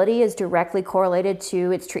stability is directly correlated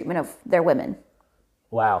to its treatment of their women.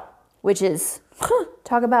 Wow. Which is,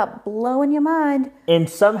 talk about blowing your mind. And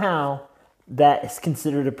somehow that is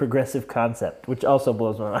considered a progressive concept, which also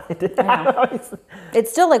blows my mind.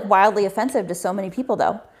 It's still like wildly offensive to so many people,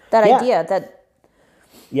 though. That idea that...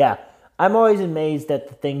 Yeah. I'm always amazed at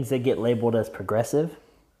the things that get labeled as progressive.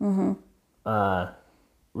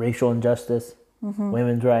 Racial injustice,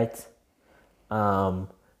 women's rights,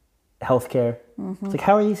 healthcare. It's like,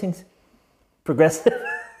 how are these things progressive?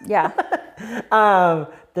 Yeah.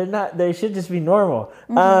 They're not. They should just be normal.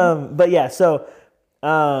 But yeah. So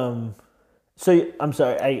I'm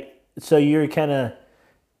sorry. So you're kind of.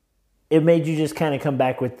 It made you just kind of come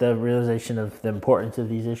back with the realization of the importance of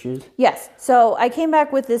these issues? Yes. So I came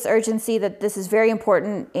back with this urgency that this is very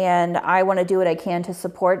important and I want to do what I can to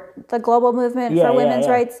support the global movement for women's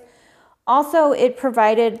rights. Also, it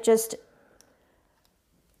provided just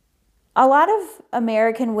a lot of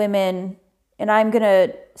American women, and I'm going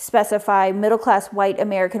to specify middle-class white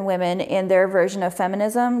American women in their version of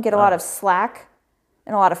feminism, get a lot of slack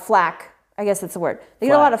and a lot of flack. I guess that's the word. They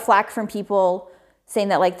get a lot of flack from people saying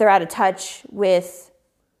that like they're out of touch with,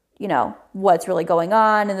 you know, what's really going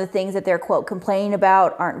on and the things that they're, quote, complaining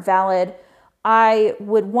about aren't valid. I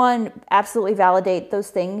would, one, absolutely validate those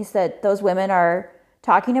things that those women are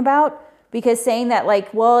talking about, because saying that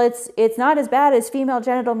like, well, it's not as bad as female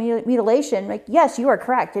genital mutilation. Like, yes, you are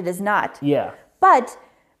correct. It is not. Yeah. But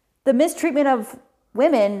the mistreatment of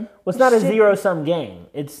women... Well, it's not a zero-sum game.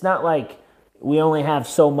 It's not like we only have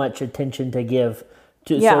so much attention to give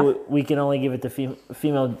to, so we can only give it to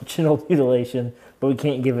female genital mutilation, but we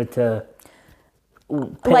can't give it to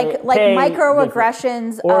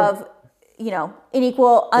microaggressions of, you know,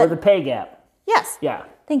 unequal... or the pay gap. Yes. Yeah.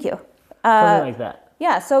 Thank you. Something like that.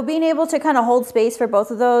 Yeah, so being able to kind of hold space for both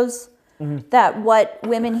of those, that what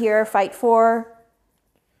women here fight for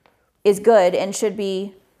is good and should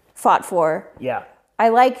be fought for. Yeah. I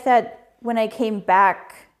like that when I came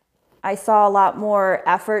back, I saw a lot more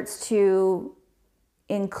efforts to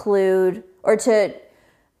include, or to,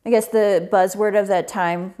 I guess the buzzword of that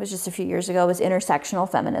time was just a few years ago, was intersectional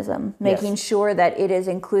feminism, making sure that it is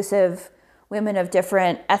inclusive, women of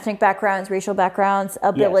different ethnic backgrounds, racial backgrounds,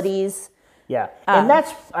 abilities. Yeah, and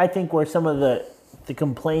that's, I think, where some of the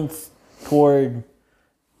complaints toward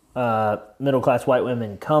middle-class white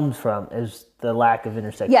women comes from, is the lack of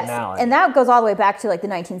intersectionality. Yes, and that goes all the way back to like the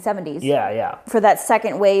 1970s. Yeah. For that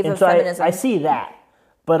second wave of feminism. I see that,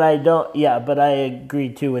 but I don't, but I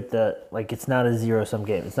agree too with the, like, it's not a zero-sum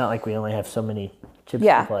game. It's not like we only have so many chips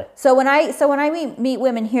to play. So when I meet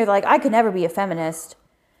women here, they're like, I could never be a feminist.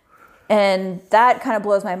 And that kind of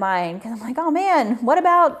blows my mind, because I'm like, oh man, what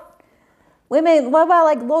about women, what about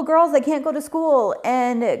like little girls that can't go to school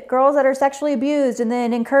and girls that are sexually abused and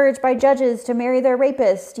then encouraged by judges to marry their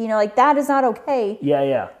rapist? You know, like that is not okay.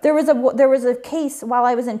 Yeah. There was a case while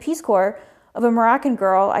I was in Peace Corps of a Moroccan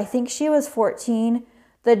girl. I think she was 14.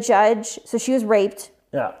 The judge, so she was raped.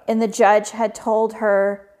 Yeah. And the judge had told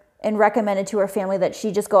her and recommended to her family that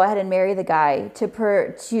she just go ahead and marry the guy to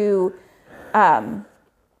kind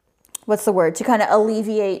of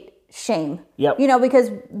alleviate shame. Yep. You know,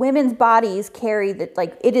 because women's bodies carry that,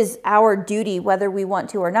 like, it is our duty, whether we want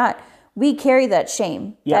to or not. We carry that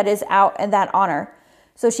shame. Yep. That is out, and that honor.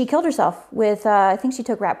 So she killed herself with, I think she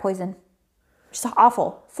took rat poison. Just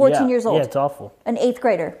awful. 14 years old. Yeah, it's awful. An 8th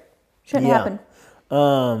grader. Shouldn't happen.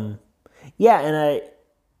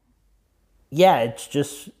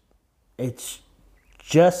 It's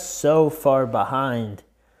just so far behind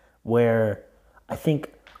where I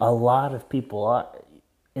think a lot of people are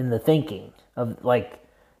in the thinking of, like,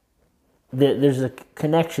 there's a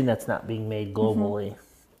connection that's not being made globally.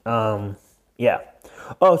 Oh,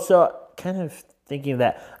 so kind of thinking of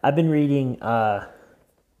that, I've been reading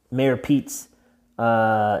Mayor Pete's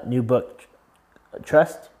new book,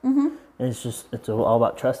 Trust. And it's all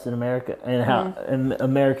about trust in America and how and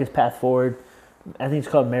America's path forward. I think it's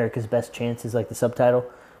called America's Best Chance is like the subtitle,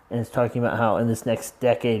 and it's talking about how in this next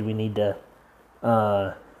decade we need to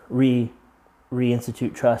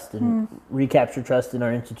reinstitute trust and recapture trust in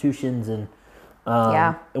our institutions and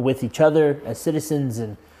with each other as citizens,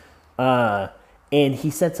 and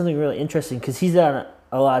he said something really interesting because he's done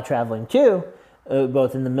a lot of traveling too,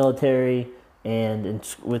 both in the military and in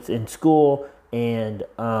school, and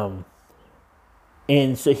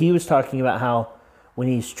so he was talking about how when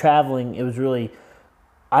he's traveling, it was really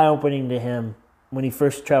eye-opening to him when he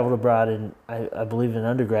first traveled abroad, and I believe in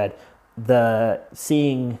undergrad, the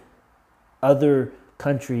seeing other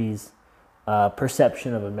countries'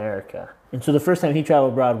 perception of America. And so the first time he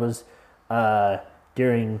traveled abroad was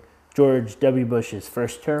during George W. Bush's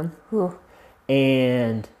first term, Ooh.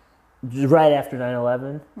 and right after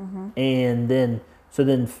 9/11, and then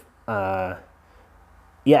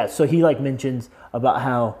so he like mentions about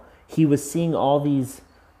how he was seeing all these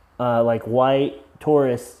like white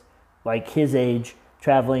tourists like his age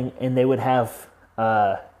traveling, and they would have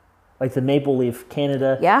like the Maple Leaf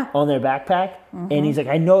Canada on their backpack, and he's like,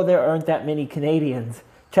 I know there aren't that many Canadians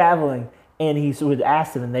traveling, and he would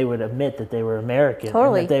ask them, and they would admit that they were American,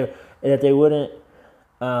 Totally, and that they wouldn't.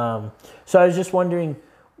 So I was just wondering,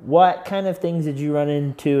 what kind of things did you run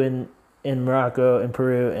into in Morocco and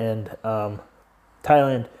Peru and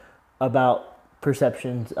Thailand about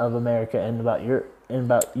perceptions of America and about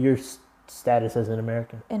your status as an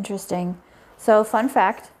American? Interesting. So, fun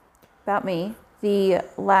fact about me: the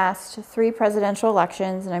last 3 presidential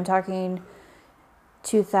elections, and I'm talking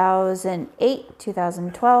 2008,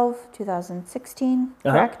 2012, 2016,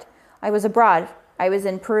 correct? I was abroad. I was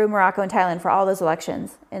in Peru, Morocco, and Thailand for all those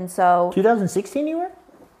elections, and so 2016 you were?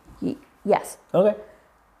 yes. Okay.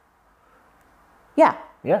 Yeah.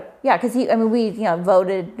 Yeah. Yeah, because we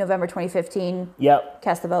voted November 2015. Yep.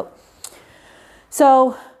 Cast the vote.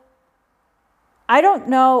 So I don't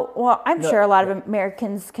know. Well, I'm sure a lot of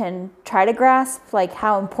Americans can try to grasp like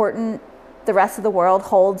how important the rest of the world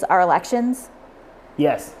holds our elections.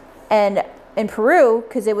 Yes. And in Peru,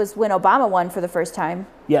 because it was when Obama won for the first time.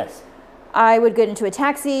 Yes. I would get into a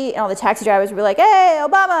taxi, and all the taxi drivers would be like, "Hey,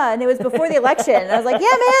 Obama!" And it was before the election. And I was like, "Yeah,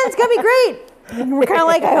 man, it's gonna be great." And we're kind of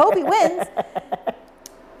like, "I hope he wins."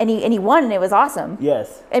 And he won, and it was awesome.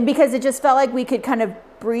 Yes. And because it just felt like we could kind of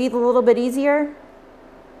breathe a little bit easier.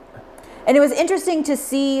 And it was interesting to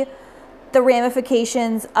see the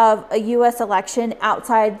ramifications of a U.S. election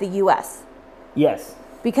outside the U.S. Yes.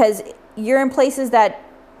 Because you're in places that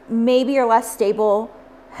maybe are less stable,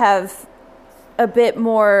 have a bit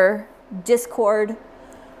more discord.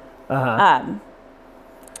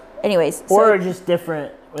 Anyways. Or just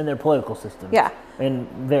different in their political systems. Yeah. In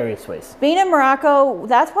various ways. Being in Morocco,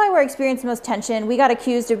 that's why we're experiencing the most tension. We got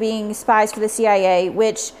accused of being spies for the CIA,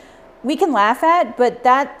 which we can laugh at, but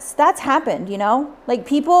that's happened, you know? Like,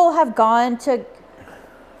 people have gone to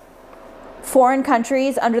foreign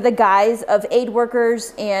countries under the guise of aid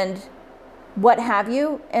workers and what have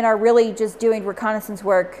you, and are really just doing reconnaissance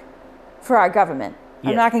work for our government.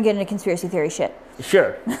 Yes. I'm not going to get into conspiracy theory shit.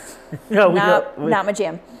 Sure. No, not my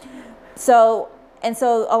jam. So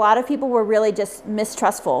a lot of people were really just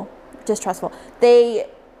distrustful. They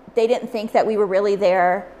didn't think that we were really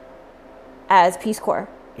there as Peace Corps.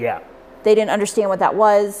 Yeah. They didn't understand what that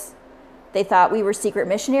was. They thought we were secret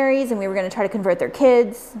missionaries and we were going to try to convert their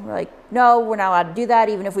kids. We're like, no, we're not allowed to do that,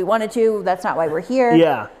 even if we wanted to. That's not why we're here.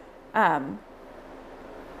 Yeah. Had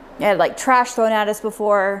like trash thrown at us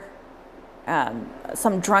before.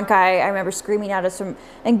 Some drunk guy, I remember screaming at us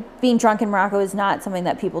and being drunk in Morocco is not something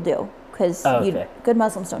that people do, because good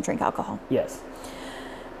Muslims don't drink alcohol. Yes.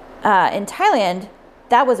 In Thailand,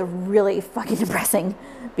 that was really fucking depressing,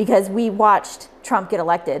 because we watched Trump get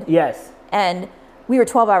elected. Yes. And we were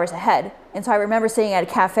 12 hours ahead. And so I remember sitting at a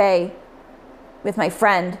cafe with my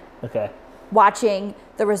friend, watching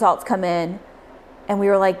the results come in, and we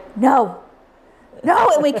were like, no.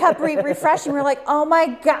 And we kept refreshing. We were like, oh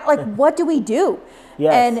my God, like, what do we do?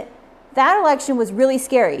 Yes. And that election was really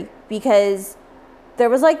scary, because there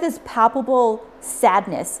was like this palpable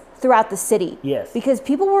sadness throughout the city. Yes. Because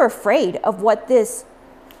people were afraid of what this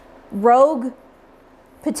rogue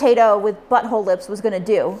potato with butthole lips was going to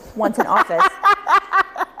do once in office.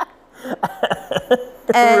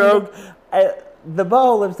 The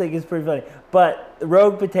butthole lipstick is pretty funny, but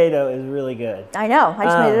rogue potato is really good. I know. I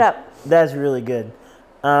just made it up. That's really good.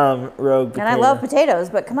 Rogue potato. And I love potatoes,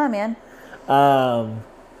 but come on, man.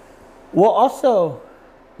 Well, also,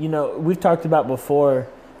 we've talked about before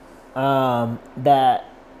that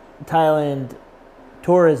Thailand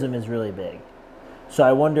tourism is really big. So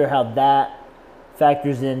I wonder how that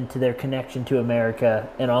factors into their connection to America,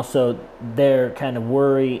 and also their kind of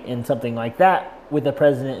worry in something like that with a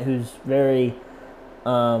president who's very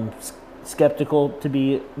skeptical, to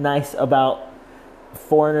be nice, about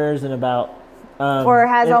foreigners and about... or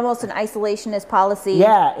has almost an isolationist policy.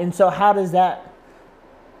 Yeah, and so how does that...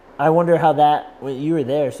 I wonder how that... Well, you were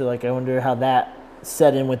there, so I wonder how that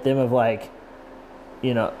set in with them of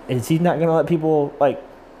is he not going to let people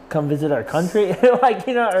come visit our country?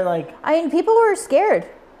 I mean, people were scared.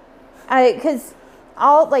 Because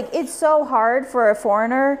it's so hard for a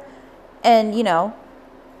foreigner, and,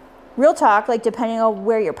 real talk, depending on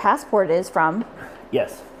where your passport is from.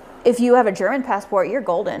 Yes. if you have a German passport, you're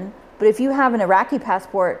golden. But if you have an Iraqi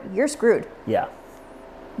passport, you're screwed. Yeah.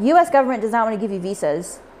 U.S. government does not want to give you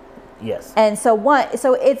visas. Yes. And so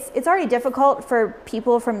it's already difficult for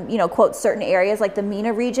people from, quote, certain areas like the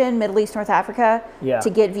MENA region, Middle East, North Africa, to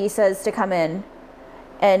get visas to come in.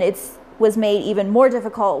 And it was made even more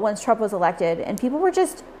difficult once Trump was elected, and people were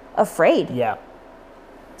just afraid. Yeah.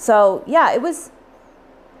 So, yeah,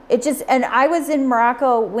 and I was in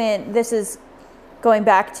Morocco when, this is going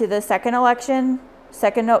back to the second election,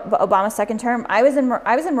 Obama's second term. I was in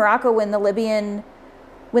Morocco when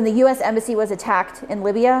the U.S. embassy was attacked in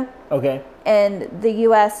Libya. Okay. And the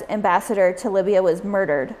U.S. ambassador to Libya was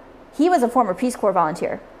murdered. He was a former Peace Corps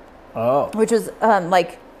volunteer. Oh. Which was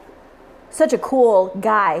such a cool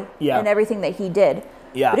guy Yeah. in everything that he did.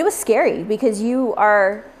 Yeah. But it was scary because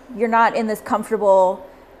you're not in this comfortable,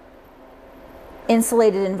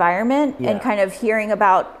 insulated environment and kind of hearing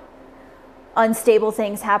about unstable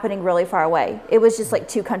things happening really far away. It was just like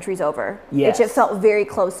 2 countries over. Yes. It just felt very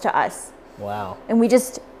close to us. Wow. And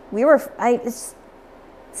it's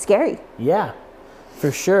scary. Yeah,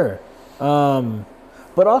 for sure.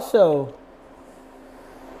 But also,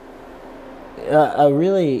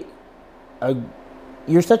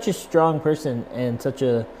 you're such a strong person and such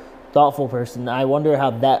a thoughtful person. I wonder how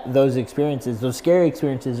those experiences, those scary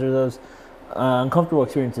experiences, or those uncomfortable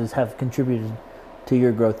experiences have contributed to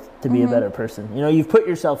your growth to be a better person. You've put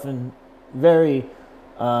yourself in very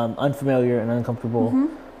unfamiliar and uncomfortable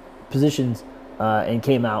positions and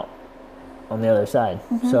came out on the other side.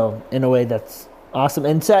 So in a way, that's awesome.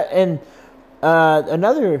 And before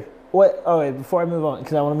I move on,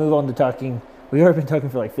 because I want to move on to talking. We've already been talking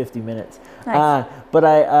for like 50 minutes. Nice.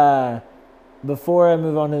 But before I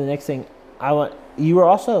move on to the next thing,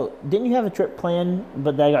 didn't you have a trip planned,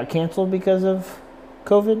 but that got canceled because of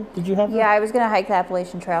COVID? Did you have that? Yeah, I was going to hike the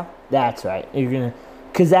Appalachian Trail. That's right.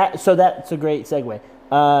 That's a great segue.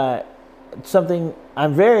 Something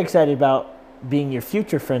I'm very excited about being your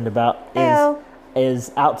future friend about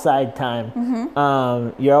is outside time.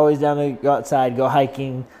 You're always down to go outside, go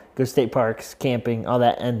hiking, go state parks, camping, all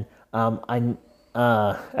that. And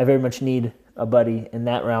I very much need a buddy in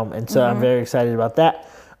that realm. And so I'm very excited about that.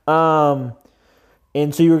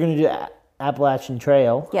 And so you were going to do Appalachian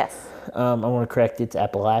Trail. Yes. I want to correct, it's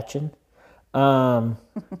Appalachian. But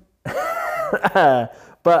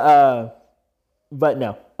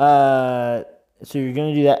no. So you're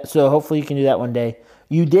going to do that. So hopefully you can do that one day.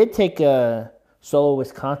 You did take a solo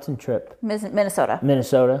Wisconsin trip. Minnesota.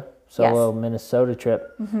 Solo Minnesota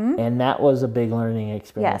trip. And that was a big learning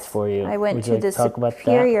experience for you. I went Would to you like the to talk about that?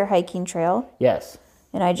 Superior hiking trail. Yes.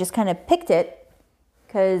 And I just kind of picked it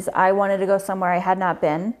because I wanted to go somewhere I had not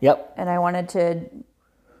been. Yep. And I wanted to,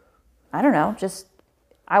 I don't know,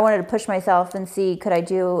 I wanted to push myself and see, could I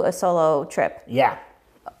do a solo trip? Yeah.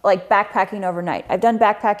 Like backpacking overnight. I've done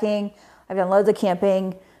backpacking, I've done loads of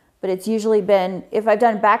camping, but it's usually been, if I've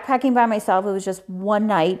done backpacking by myself, it was just one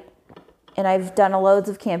night, and I've done loads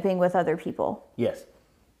of camping with other people. Yes.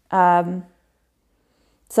 So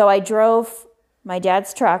I drove my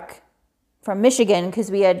dad's truck from Michigan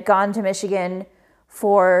because we had gone to Michigan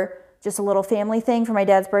for just a little family thing for my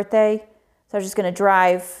dad's birthday. So I was just going to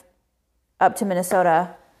drive up to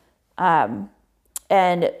Minnesota.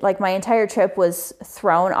 And like my entire trip was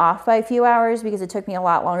thrown off by a few hours because it took me a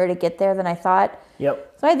lot longer to get there than I thought.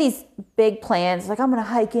 Yep. So I had these big plans, like I'm going to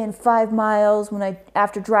hike in 5 miles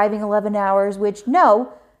after driving 11 hours, which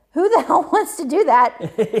no, who the hell wants to do that?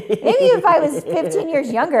 Maybe if I was 15 years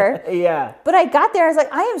younger. Yeah. But I got there, I was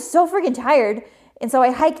like, I am so freaking tired. And so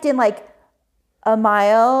I hiked in like 1.25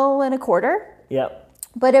 miles. Yep.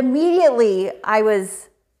 But immediately I was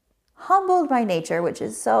humbled by nature, which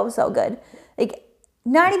is so, so good. Like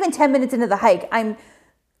not even 10 minutes into the hike, I'm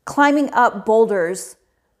climbing up boulders.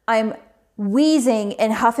 I'm wheezing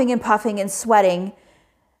and huffing and puffing and sweating.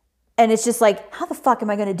 And it's just like, how the fuck am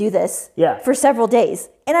I going to do this for several days?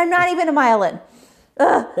 And I'm not even 1 mile in.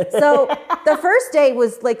 Ugh. So the first day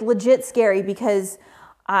was like legit scary because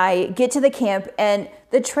I get to the camp and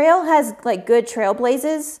the trail has like good trail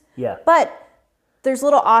blazes. Yeah. But there's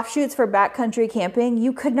little offshoots for backcountry camping.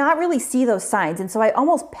 You could not really see those signs. And so I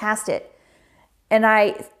almost passed it. And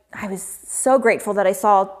I was so grateful that I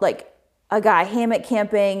saw like a guy hammock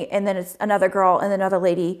camping and then it's another girl and another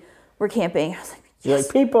lady were camping. I was like, You're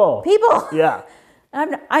like, people. Yeah.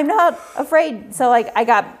 I'm not afraid. So like I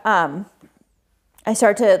got, I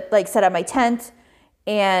start to like set up my tent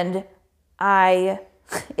and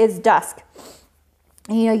it's dusk.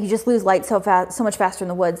 And you just lose light so much faster in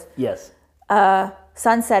the woods. Yes.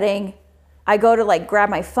 Sun setting. I go to like grab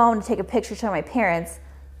my phone to take a picture to my parents.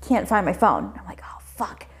 Can't find my phone. I'm like, oh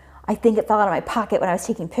fuck. I think it fell out of my pocket when I was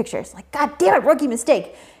taking pictures. Like, God damn it, rookie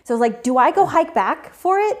mistake. So I was like, do I go hike back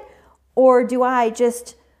for it? Or do I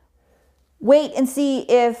just wait and see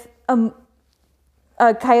if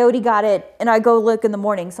a coyote got it and I go look in the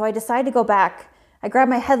morning? So I decided to go back. I grabbed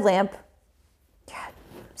my headlamp.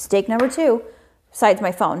 Mistake number 2, besides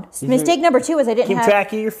my phone. Mistake number 2 is I didn't Keep have...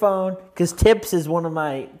 track of your phone, because tips is one of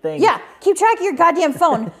my things. Yeah, keep track of your goddamn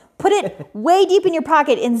phone. Put it way deep in your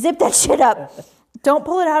pocket and zip that shit up. Don't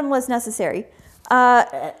pull it out unless necessary.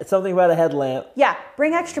 Something about a headlamp. Yeah,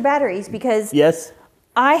 bring extra batteries because Yes.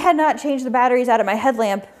 I had not changed the batteries out of my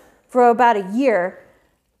headlamp for about a year.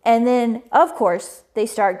 And then, of course, they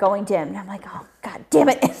start going dim. And I'm like, oh, God damn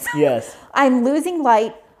it. And so Yes. I'm losing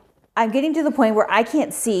light. I'm getting to the point where I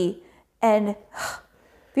can't see. And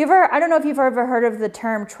I don't know if you've ever heard of the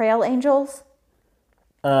term trail angels.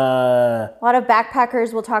 A lot of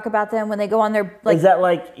backpackers will talk about them when they go on their... Is that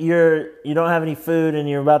like you don't have any food and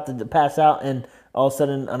you're about to pass out and all of a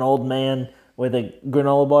sudden an old man with a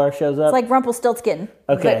granola bar shows up? It's like Rumpelstiltskin,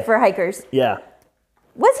 but for hikers. Yeah.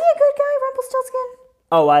 Was he a good guy, Rumpelstiltskin?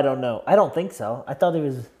 Oh, I don't know. I don't think so. I thought he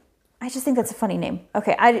was... I just think that's a funny name.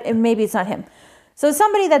 Okay, maybe it's not him. So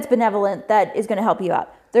somebody that's benevolent that is going to help you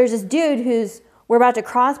out. There's this dude we're about to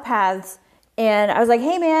cross paths, and I was like,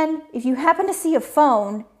 hey man, if you happen to see a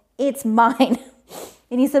phone, it's mine.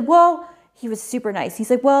 And he said, well, he was super nice. He's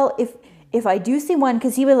like, well, if I do see one,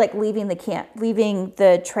 because he was like leaving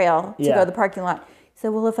the trail to go to the parking lot. He said,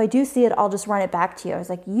 well, if I do see it, I'll just run it back to you. I was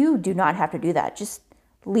like, you do not have to do that. Just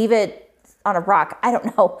leave it on a rock. I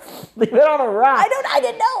don't know. Leave it on a rock. I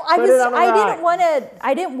didn't know.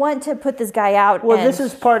 I didn't want to put this guy out. Well, this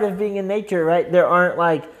is part of being in nature, right? There aren't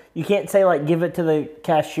like, you can't say like, give it to the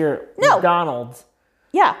cashier at McDonald's.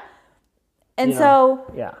 Yeah. And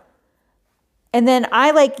Yeah. And then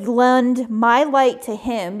I like lend my light to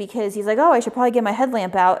him because he's like, oh, I should probably get my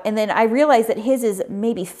headlamp out. And then I realized that his is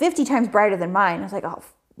maybe 50 times brighter than mine. I was like, oh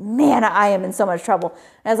man, I am in so much trouble.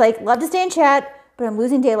 And I was like, love to stay and chat, but I'm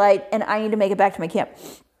losing daylight and I need to make it back to my camp.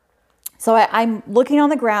 So I'm looking on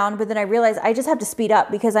the ground, but then I realize I just have to speed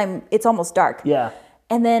up because it's almost dark. Yeah.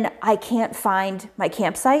 And then I can't find my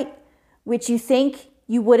campsite, which you think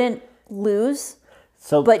you wouldn't lose.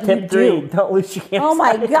 So but tip 3, don't lose your campsite. Oh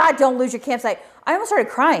my God, don't lose your campsite. I almost started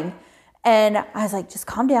crying. And I was like, just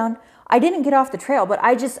calm down. I didn't get off the trail, but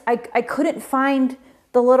I couldn't find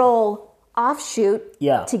the little offshoot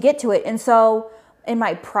to get to it. And so in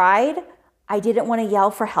my pride, I didn't want to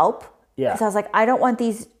yell for help. Yeah. Because I was like, I don't want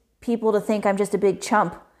these people to think I'm just a big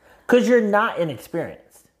chump. Because you're not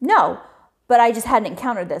inexperienced. No, but I just hadn't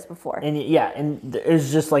encountered this before. And and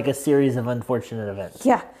there's just like a series of unfortunate events.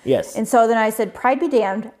 Yeah. Yes. And so then I said, pride be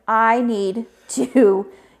damned, I need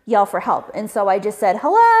to yell for help. And so I just said,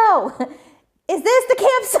 hello, is this the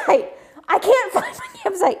campsite? I can't find my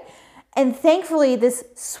campsite. And thankfully, this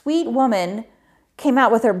sweet woman came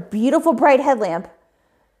out with her beautiful bright headlamp.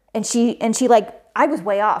 And she like, I was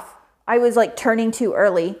way off. I was like turning too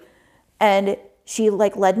early. And she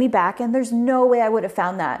like led me back. And there's no way I would have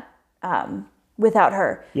found that without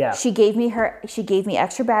her. Yeah. She gave me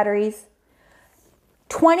extra batteries.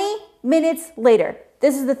 20 minutes later,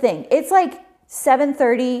 this is the thing. It's like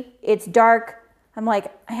 7:30. It's dark. I'm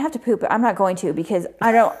like, I have to poop, but I'm not going to because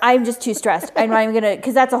I'm just too stressed. I'm not even going to,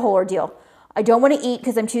 because that's a whole ordeal. I don't want to eat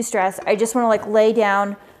because I'm too stressed. I just want to like lay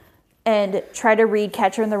down and try to read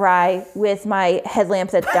Catcher in the Rye with my headlamp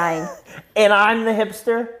that's dying. And I'm the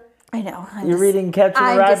hipster. I know. You're reading Catcher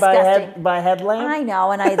in the Rye by headlamp? I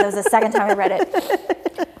know, and that was the second time I read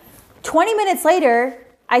it. 20 minutes later,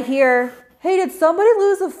 I hear, hey, did somebody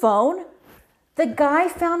lose a phone? The guy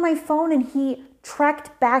found my phone and he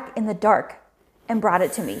trekked back in the dark and brought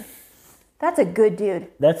it to me. That's a good dude.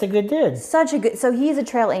 That's a good dude. Such a good, so he's a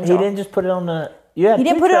trail angel. He didn't just put it on the, he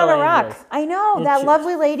didn't put it on a rock. Angels. I know, that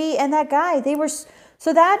lovely lady and that guy, they were,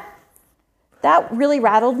 so that really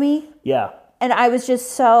rattled me. Yeah. And I was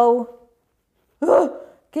just so,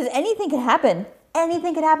 because anything could happen.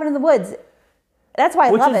 Anything could happen in the woods. That's why I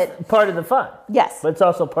love it. Which is part of the fun. Yes. But it's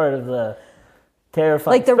also part of the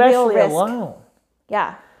terrifying, like the real risk. Alone.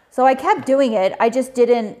 Yeah. So I kept doing it. I just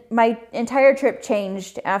didn't, my entire trip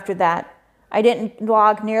changed after that. I didn't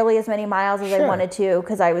log nearly as many miles as I wanted to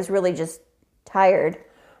because I was really just tired.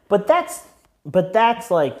 But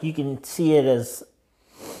that's like, you can see it as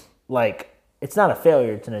like, it's not a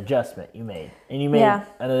failure, it's an adjustment you made. And you made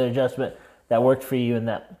another adjustment that worked for you, and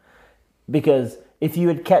that, because if you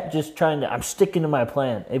had kept just trying to, I'm sticking to my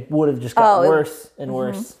plan, it would have just got worse and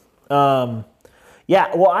worse.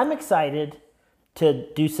 Yeah, well, I'm excited to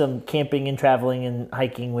do some camping and traveling and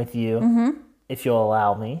hiking with you, if you'll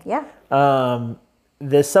allow me. Yeah.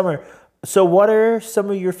 This summer. So what are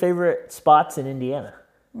some of your favorite spots in Indiana?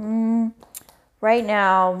 Right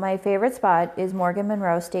now, my favorite spot is Morgan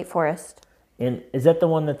Monroe State Forest. And is that the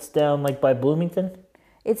one that's down like by Bloomington?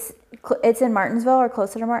 It's in Martinsville or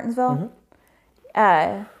closer to Martinsville.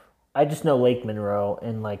 I just know Lake Monroe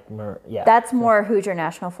and like, yeah. That's more Hoosier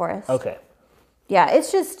National Forest. Okay. Yeah,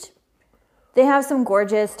 it's just, they have some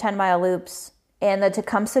gorgeous 10-mile loops. And the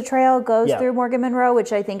Tecumseh Trail goes through Morgan Monroe,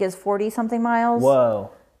 which I think is 40-something miles.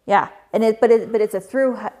 Whoa. Yeah, and but it's a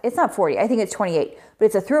through. It's not 40. I think it's 28, but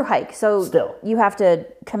it's a through hike. So Still. you have to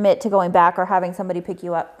commit to going back or having somebody pick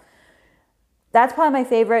you up. That's probably my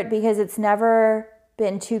favorite because it's never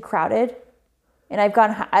been too crowded. And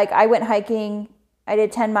I went hiking. I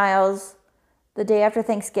did 10 miles the day after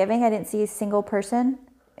Thanksgiving. I didn't see a single person,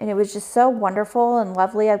 and it was just so wonderful and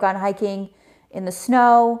lovely. I've gone hiking in the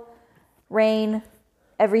snow, rain,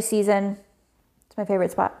 every season. It's my favorite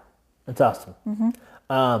spot. That's awesome.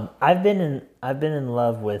 I've been in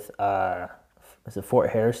love with is it Fort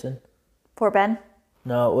Harrison? Fort Bend.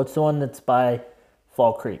 No, what's the one that's by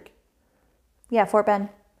Fall Creek? Yeah, Fort Bend.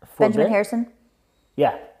 Fort Benjamin Bend? Harrison.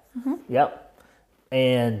 Yeah. Yep.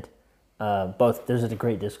 And both there's a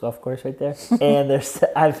great disc golf course right there, and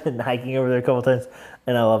I've been hiking over there a couple times,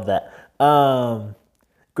 and I love that.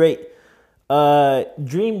 Great.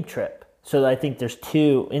 Dream trip. So I think there's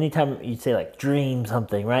two. Anytime you say like dream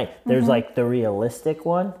something, right? There's like the realistic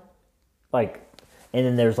one, like, and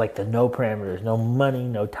then there's like the no parameters, no money,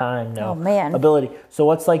 no time, no ability. So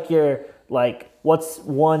what's like what's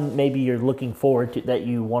one maybe you're looking forward to that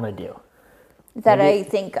you want to do? That maybe, I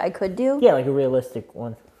think I could do? Yeah, like a realistic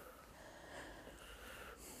one.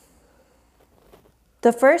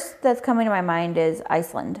 The first that's coming to my mind is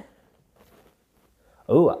Iceland.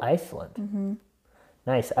 Oh, Iceland.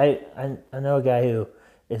 Nice. I know a guy who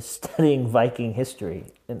is studying Viking history.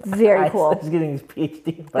 Very cool. He's getting his PhD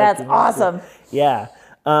in Viking That's history. awesome. Yeah.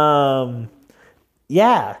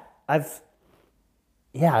 I've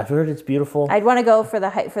heard it's beautiful. I'd want to go for the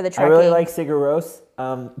trekking. I really like Sigur Rós,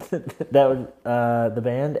 that was the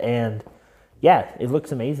band, and yeah, it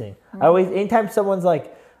looks amazing. Anytime someone's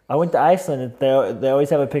like, I went to Iceland, they always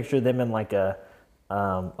have a picture of them in like a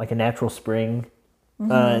natural spring.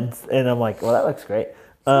 And I'm like, well, that looks great.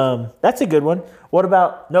 That's a good one. What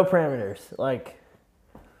about no parameters? Like,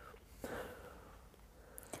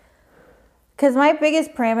 because my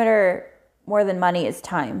biggest parameter more than money is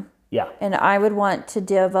time. yeah. And I would want to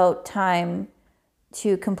devote time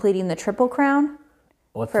to completing the Triple Crown.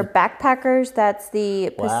 For backpackers, that's the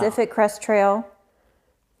Pacific Crest Trail,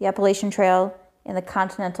 the Appalachian Trail, and the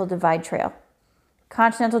Continental Divide Trail.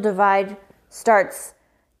 Continental Divide starts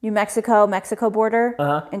New Mexico border,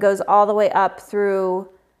 and goes all the way up through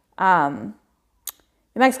New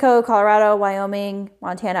Mexico, Colorado, Wyoming,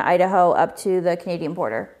 Montana, Idaho, up to the Canadian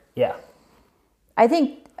border. Yeah. I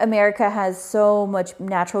think America has so much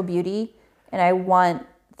natural beauty, and I want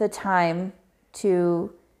the time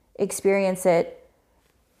to experience it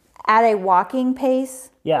at a walking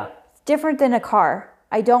pace. Yeah. It's different than a car.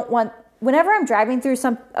 I don't want, whenever I'm driving through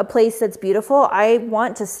a place that's beautiful, I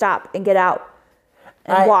want to stop and get out.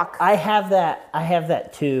 And walk. I have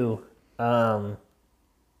that too. There's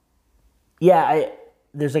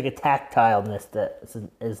like a tactileness that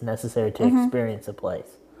is necessary to experience a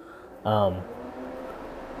place.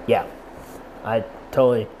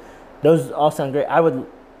 Those all sound great.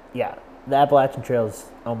 The Appalachian Trail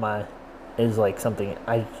is like something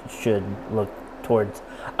I should look towards.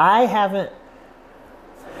 I haven't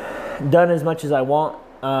done as much as I want.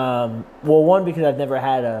 One, because I've never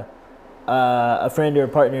had a friend or a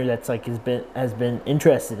partner that's like has been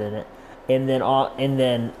interested in it, and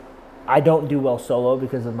then I don't do well solo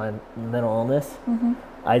because of my mental illness.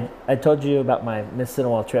 I told you about my Miss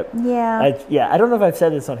Cinnamon trip. Yeah. I don't know if I've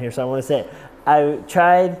said this on here, so I want to say it. I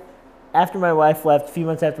tried after my wife left. A few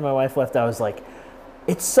months after my wife left, I was like,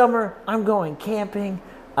 "It's summer. I'm going camping.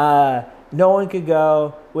 No one could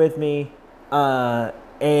go with me."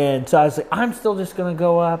 And so I was like, I'm still just going to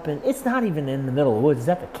go up. And it's not even in the middle of the woods. It's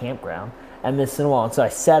at the campground at Miss Cinnamon. And so I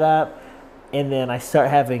set up, and then I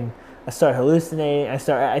start hallucinating. I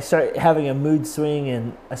start having a mood swing,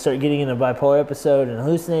 and I start getting in a bipolar episode and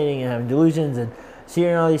hallucinating and having delusions and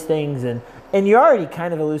seeing all these things. And you're already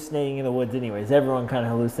kind of hallucinating in the woods anyways. Everyone kind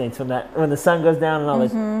of hallucinates from that when the sun goes down and all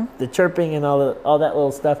the chirping and all that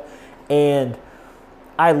little stuff. And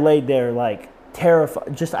I laid there like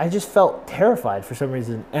terrified. I just felt terrified for some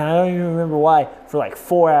reason, and I don't even remember why, for like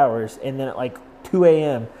 4 hours. And then at like 2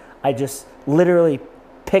 a.m. I just literally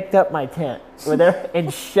picked up my tent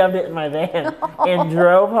and shoved it in my van and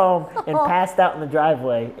drove home and passed out in the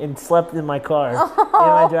driveway and slept in my car in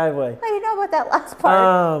my driveway. I didn't know about that last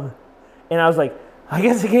part. And I was like, I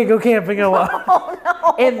guess I can't go camping in a while. Oh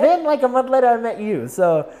no. And then like a month later, I met you.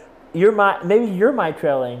 So maybe you're my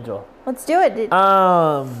trail angel. Let's do it.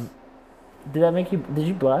 I Did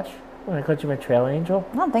you blush when I called you my trail angel?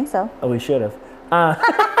 don't think so. Oh, we should have.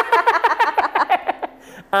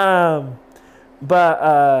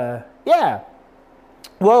 Yeah.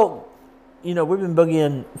 Well, we've been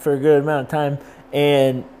boogieing for a good amount of time,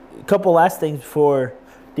 and a couple last things before.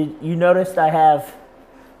 Did you notice I have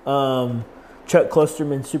Chuck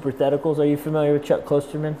Klosterman Supertheticals? Are you familiar with Chuck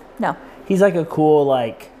Klosterman? No. He's like a cool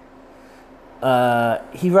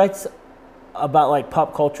he writes about like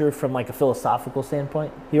pop culture from like a philosophical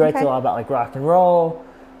standpoint. He writes a lot about like rock and roll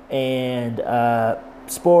and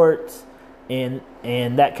sports and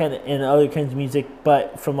that kind of and other kinds of music,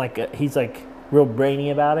 but from he's like real brainy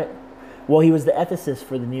about it. Well, he was the ethicist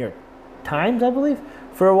for the New York Times, I believe,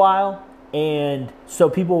 for a while, and so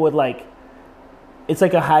people would it's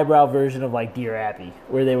like a highbrow version of like Dear Abby,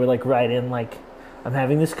 where they would like write in like, I'm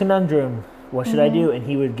having this conundrum, what should I do? And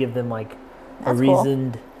he would give them like That's a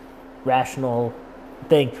reasoned, rational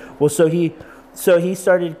thing. Well, so he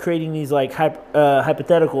started creating these like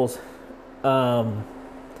hypotheticals,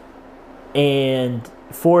 and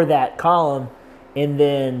for that column, and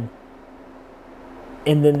then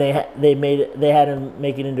they had him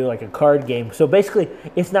make it into like a card game. So basically,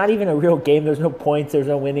 it's not even a real game. There's no points. There's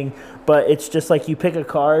no winning. But it's just like you pick a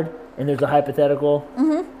card and there's a hypothetical,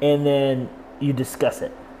 and then you discuss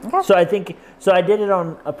it. Okay. So I did it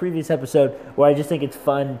on a previous episode where I just think it's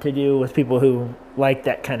fun to do with people who like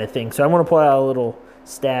that kind of thing. So I'm gonna pull out a little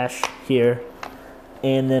stash here,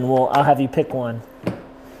 and then I'll have you pick one,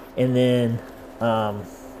 and then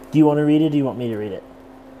do you want to read it? Or do you want me to read it?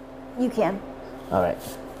 You can. All right.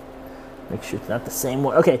 Make sure it's not the same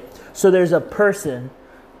one. Okay. So there's a person,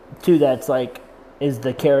 too, that's is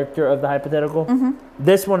the character of the hypothetical.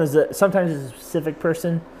 This one is sometimes it's a specific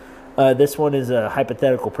person. This one is a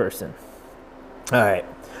hypothetical person. All right.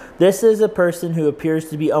 This is a person who appears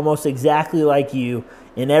to be almost exactly like you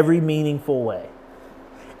in every meaningful way,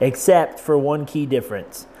 except for one key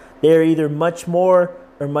difference. They are either much more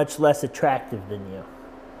or much less attractive than you.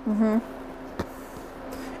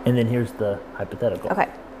 And then here's the hypothetical. Okay.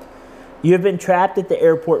 You have been trapped at the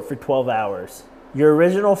airport for 12 hours. Your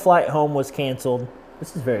original flight home was canceled.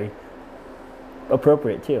 This is very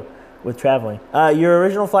appropriate, too, with traveling. Your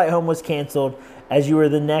original flight home was canceled, as you were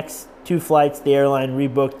the next two flights the airline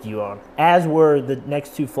rebooked you on. As were the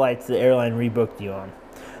next two flights the airline rebooked you on.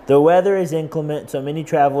 The weather is inclement, so many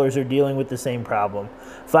travelers are dealing with the same problem.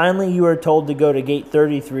 Finally, you are told to go to gate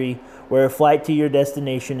 33, where a flight to your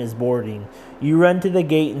destination is boarding. You run to the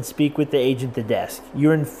gate and speak with the agent at the desk.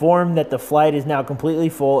 You're informed that the flight is now completely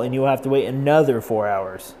full and you will have to wait another 4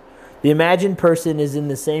 hours. The imagined person is in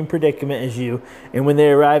the same predicament as you, and when they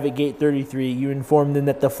arrive at gate 33, you inform them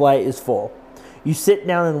that the flight is full. You sit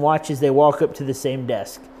down and watch as they walk up to the same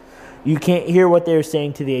desk. You can't hear what they are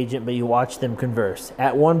saying to the agent, but you watch them converse.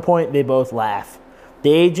 At one point, they both laugh.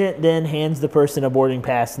 The agent then hands the person a boarding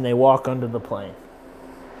pass and they walk onto the plane.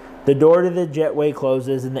 The door to the jetway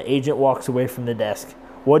closes and the agent walks away from the desk.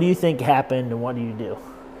 What do you think happened and what do you do?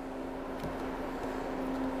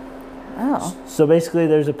 Oh. So basically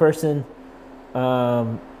there's a person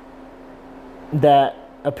that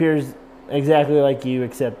appears exactly like you,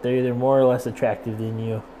 except they're either more or less attractive than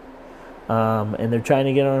you. And they're trying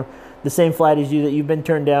to get on the same flight as you that you've been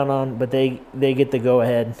turned down on, but they get the go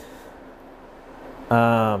ahead.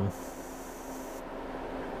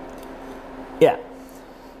 Yeah.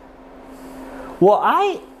 Well,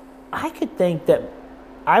 I could think that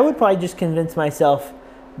I would probably just convince myself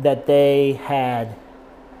that they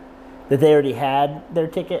already had their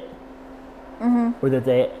ticket, or that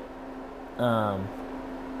they,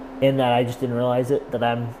 and that I just didn't realize it, that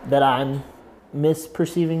I'm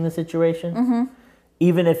misperceiving the situation,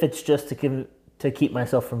 even if it's just to keep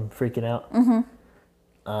myself from freaking out.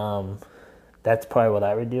 That's probably what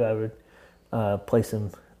I would do. I would play some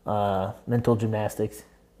mental gymnastics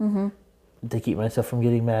to keep myself from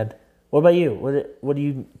getting mad. What about you? What do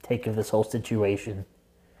you take of this whole situation?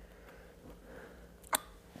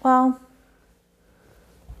 Well,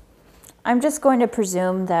 I'm just going to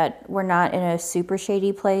presume that we're not in a super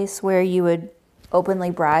shady place where you would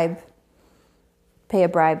openly pay a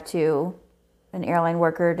bribe to an airline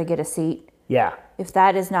worker to get a seat. Yeah. If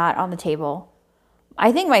that is not on the table,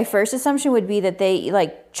 I think my first assumption would be that they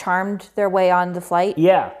charmed their way on the flight.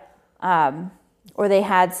 Yeah. Or they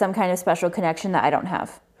had some kind of special connection that I don't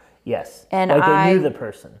have. Yes. And they knew the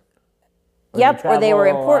person. Or they were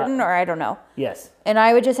important, or I don't know. Yes. And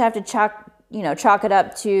I would just have to chalk it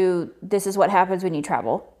up to this is what happens when you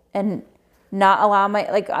travel. And not allow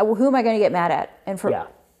who am I going to get mad at? And Yeah.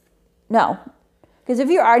 no, because if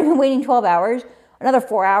you're already waiting 12 hours, another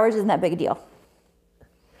 4 hours isn't that big a deal.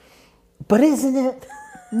 But isn't it?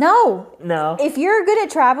 No. No. If you're good at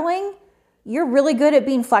traveling, you're really good at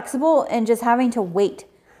being flexible and just having to wait,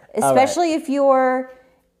 especially if you're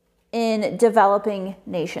in developing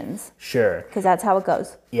nations, Sure. because that's how it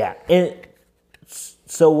goes. Yeah. And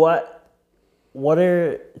so what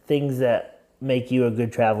are things that make you a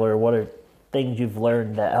good traveler? What are things you've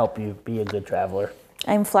learned that help you be a good traveler?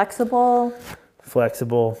 I'm flexible,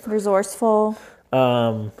 Flexible. resourceful.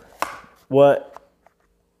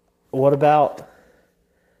 What about,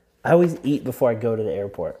 I always eat before I go to the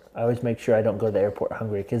airport. I always make sure I don't go to the airport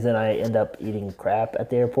hungry, because then I end up eating crap at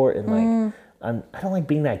the airport, and like I don't like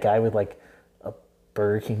being that guy with like a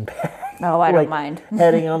Burger King bag. Oh, I like, don't mind.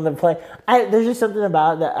 heading on the plane. There's just something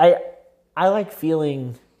about that. I like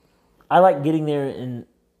feeling, I like getting there and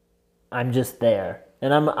I'm just there.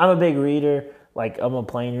 And I'm a big reader. Like, I'm a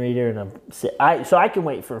plane reader, and so I can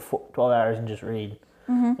wait for 12 hours and just read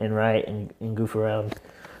and write and goof around.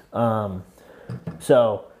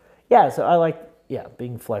 So I like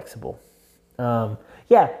being flexible. You know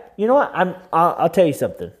what? I'll tell you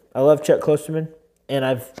something. I love Chuck Klosterman,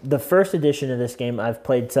 and the first edition of this game I've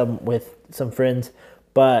played some with some friends,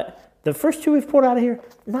 but the first two we've pulled out of here,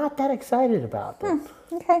 not that excited about them.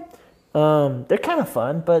 Okay. They're kind of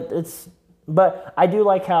fun, but I do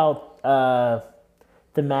like how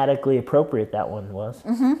thematically appropriate that one was.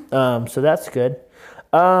 So that's good.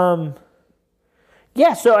 So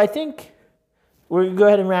I think we're going to go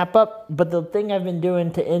ahead and wrap up. But the thing I've been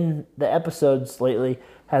doing to end the episodes lately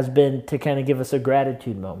has been to kind of give us a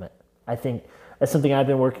gratitude moment. I think that's something I've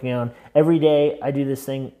been working on. Every day I do this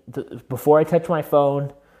thing before I touch my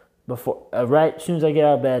phone, right as soon as I get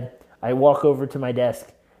out of bed, I walk over to my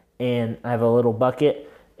desk and I have a little bucket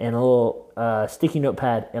and a little sticky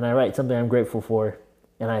notepad, and I write something I'm grateful for,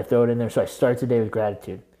 and I throw it in there. So I start the day with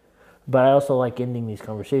gratitude. But I also like ending these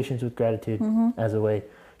conversations with gratitude as a way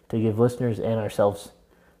to give listeners and ourselves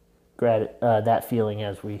that feeling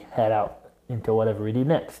as we head out into whatever we do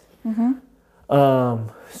next.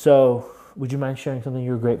 So would you mind sharing something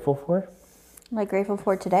you're grateful for? Like grateful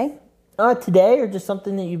for today? Today, or just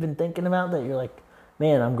something that you've been thinking about that you're like,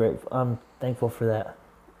 man, I'm grateful. I'm thankful for that.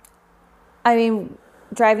 I mean,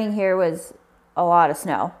 driving here was a lot of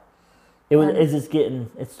snow. It was.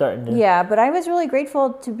 It's starting to. Yeah, but I was really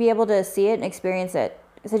grateful to be able to see it and experience it,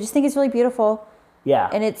 because I just think it's really beautiful. Yeah.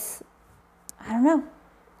 And I don't know.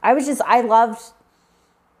 I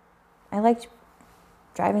liked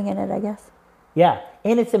driving in it, I guess. Yeah,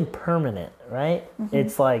 and it's impermanent, right?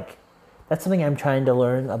 It's like, that's something I'm trying to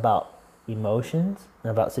learn about emotions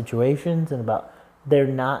and about situations, and about they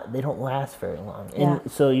don't last very long. Yeah.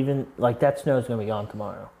 And so even like that snow is going to be gone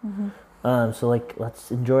tomorrow. So like,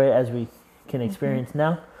 let's enjoy it as we can experience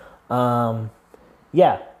now. I'm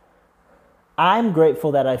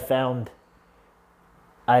grateful that I've found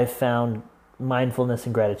mindfulness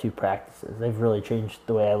and gratitude practices. They've really changed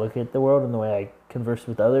the way I look at the world and the way I converse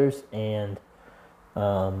with others, and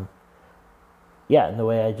and the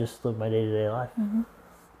way I just live my day-to-day life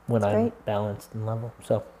when I'm great. balanced and level.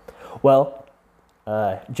 So,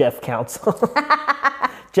 Jess Counsel,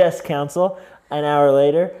 an hour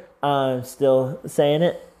later, still saying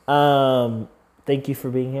it. Thank you for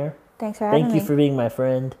being here. Thanks for having me. Thank you for being my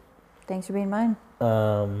friend. Thanks for being mine.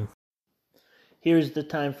 Here's the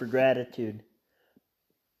time for gratitude.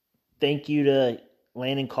 Thank you to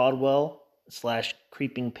Landon Caldwell /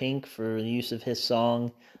 Creeping Pink for the use of his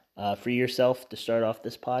song Free Yourself to start off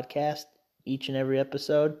this podcast each and every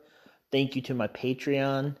episode. Thank you to my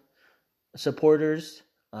Patreon supporters,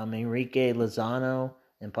 Enrique Lozano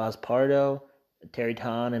and Paz Pardo, Terry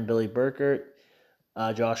Ton and Billy Burkert,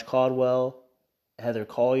 Josh Caldwell, Heather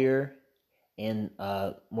Collier, and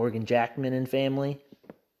Morgan Jackman and family.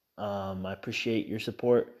 I appreciate your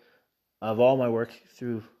support of all my work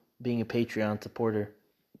through being a Patreon supporter.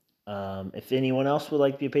 If anyone else would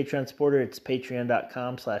like to be a Patreon supporter, it's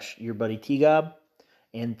patreon.com/yourbuddytgob.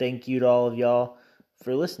 And thank you to all of y'all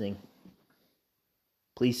for listening.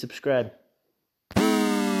 Please subscribe.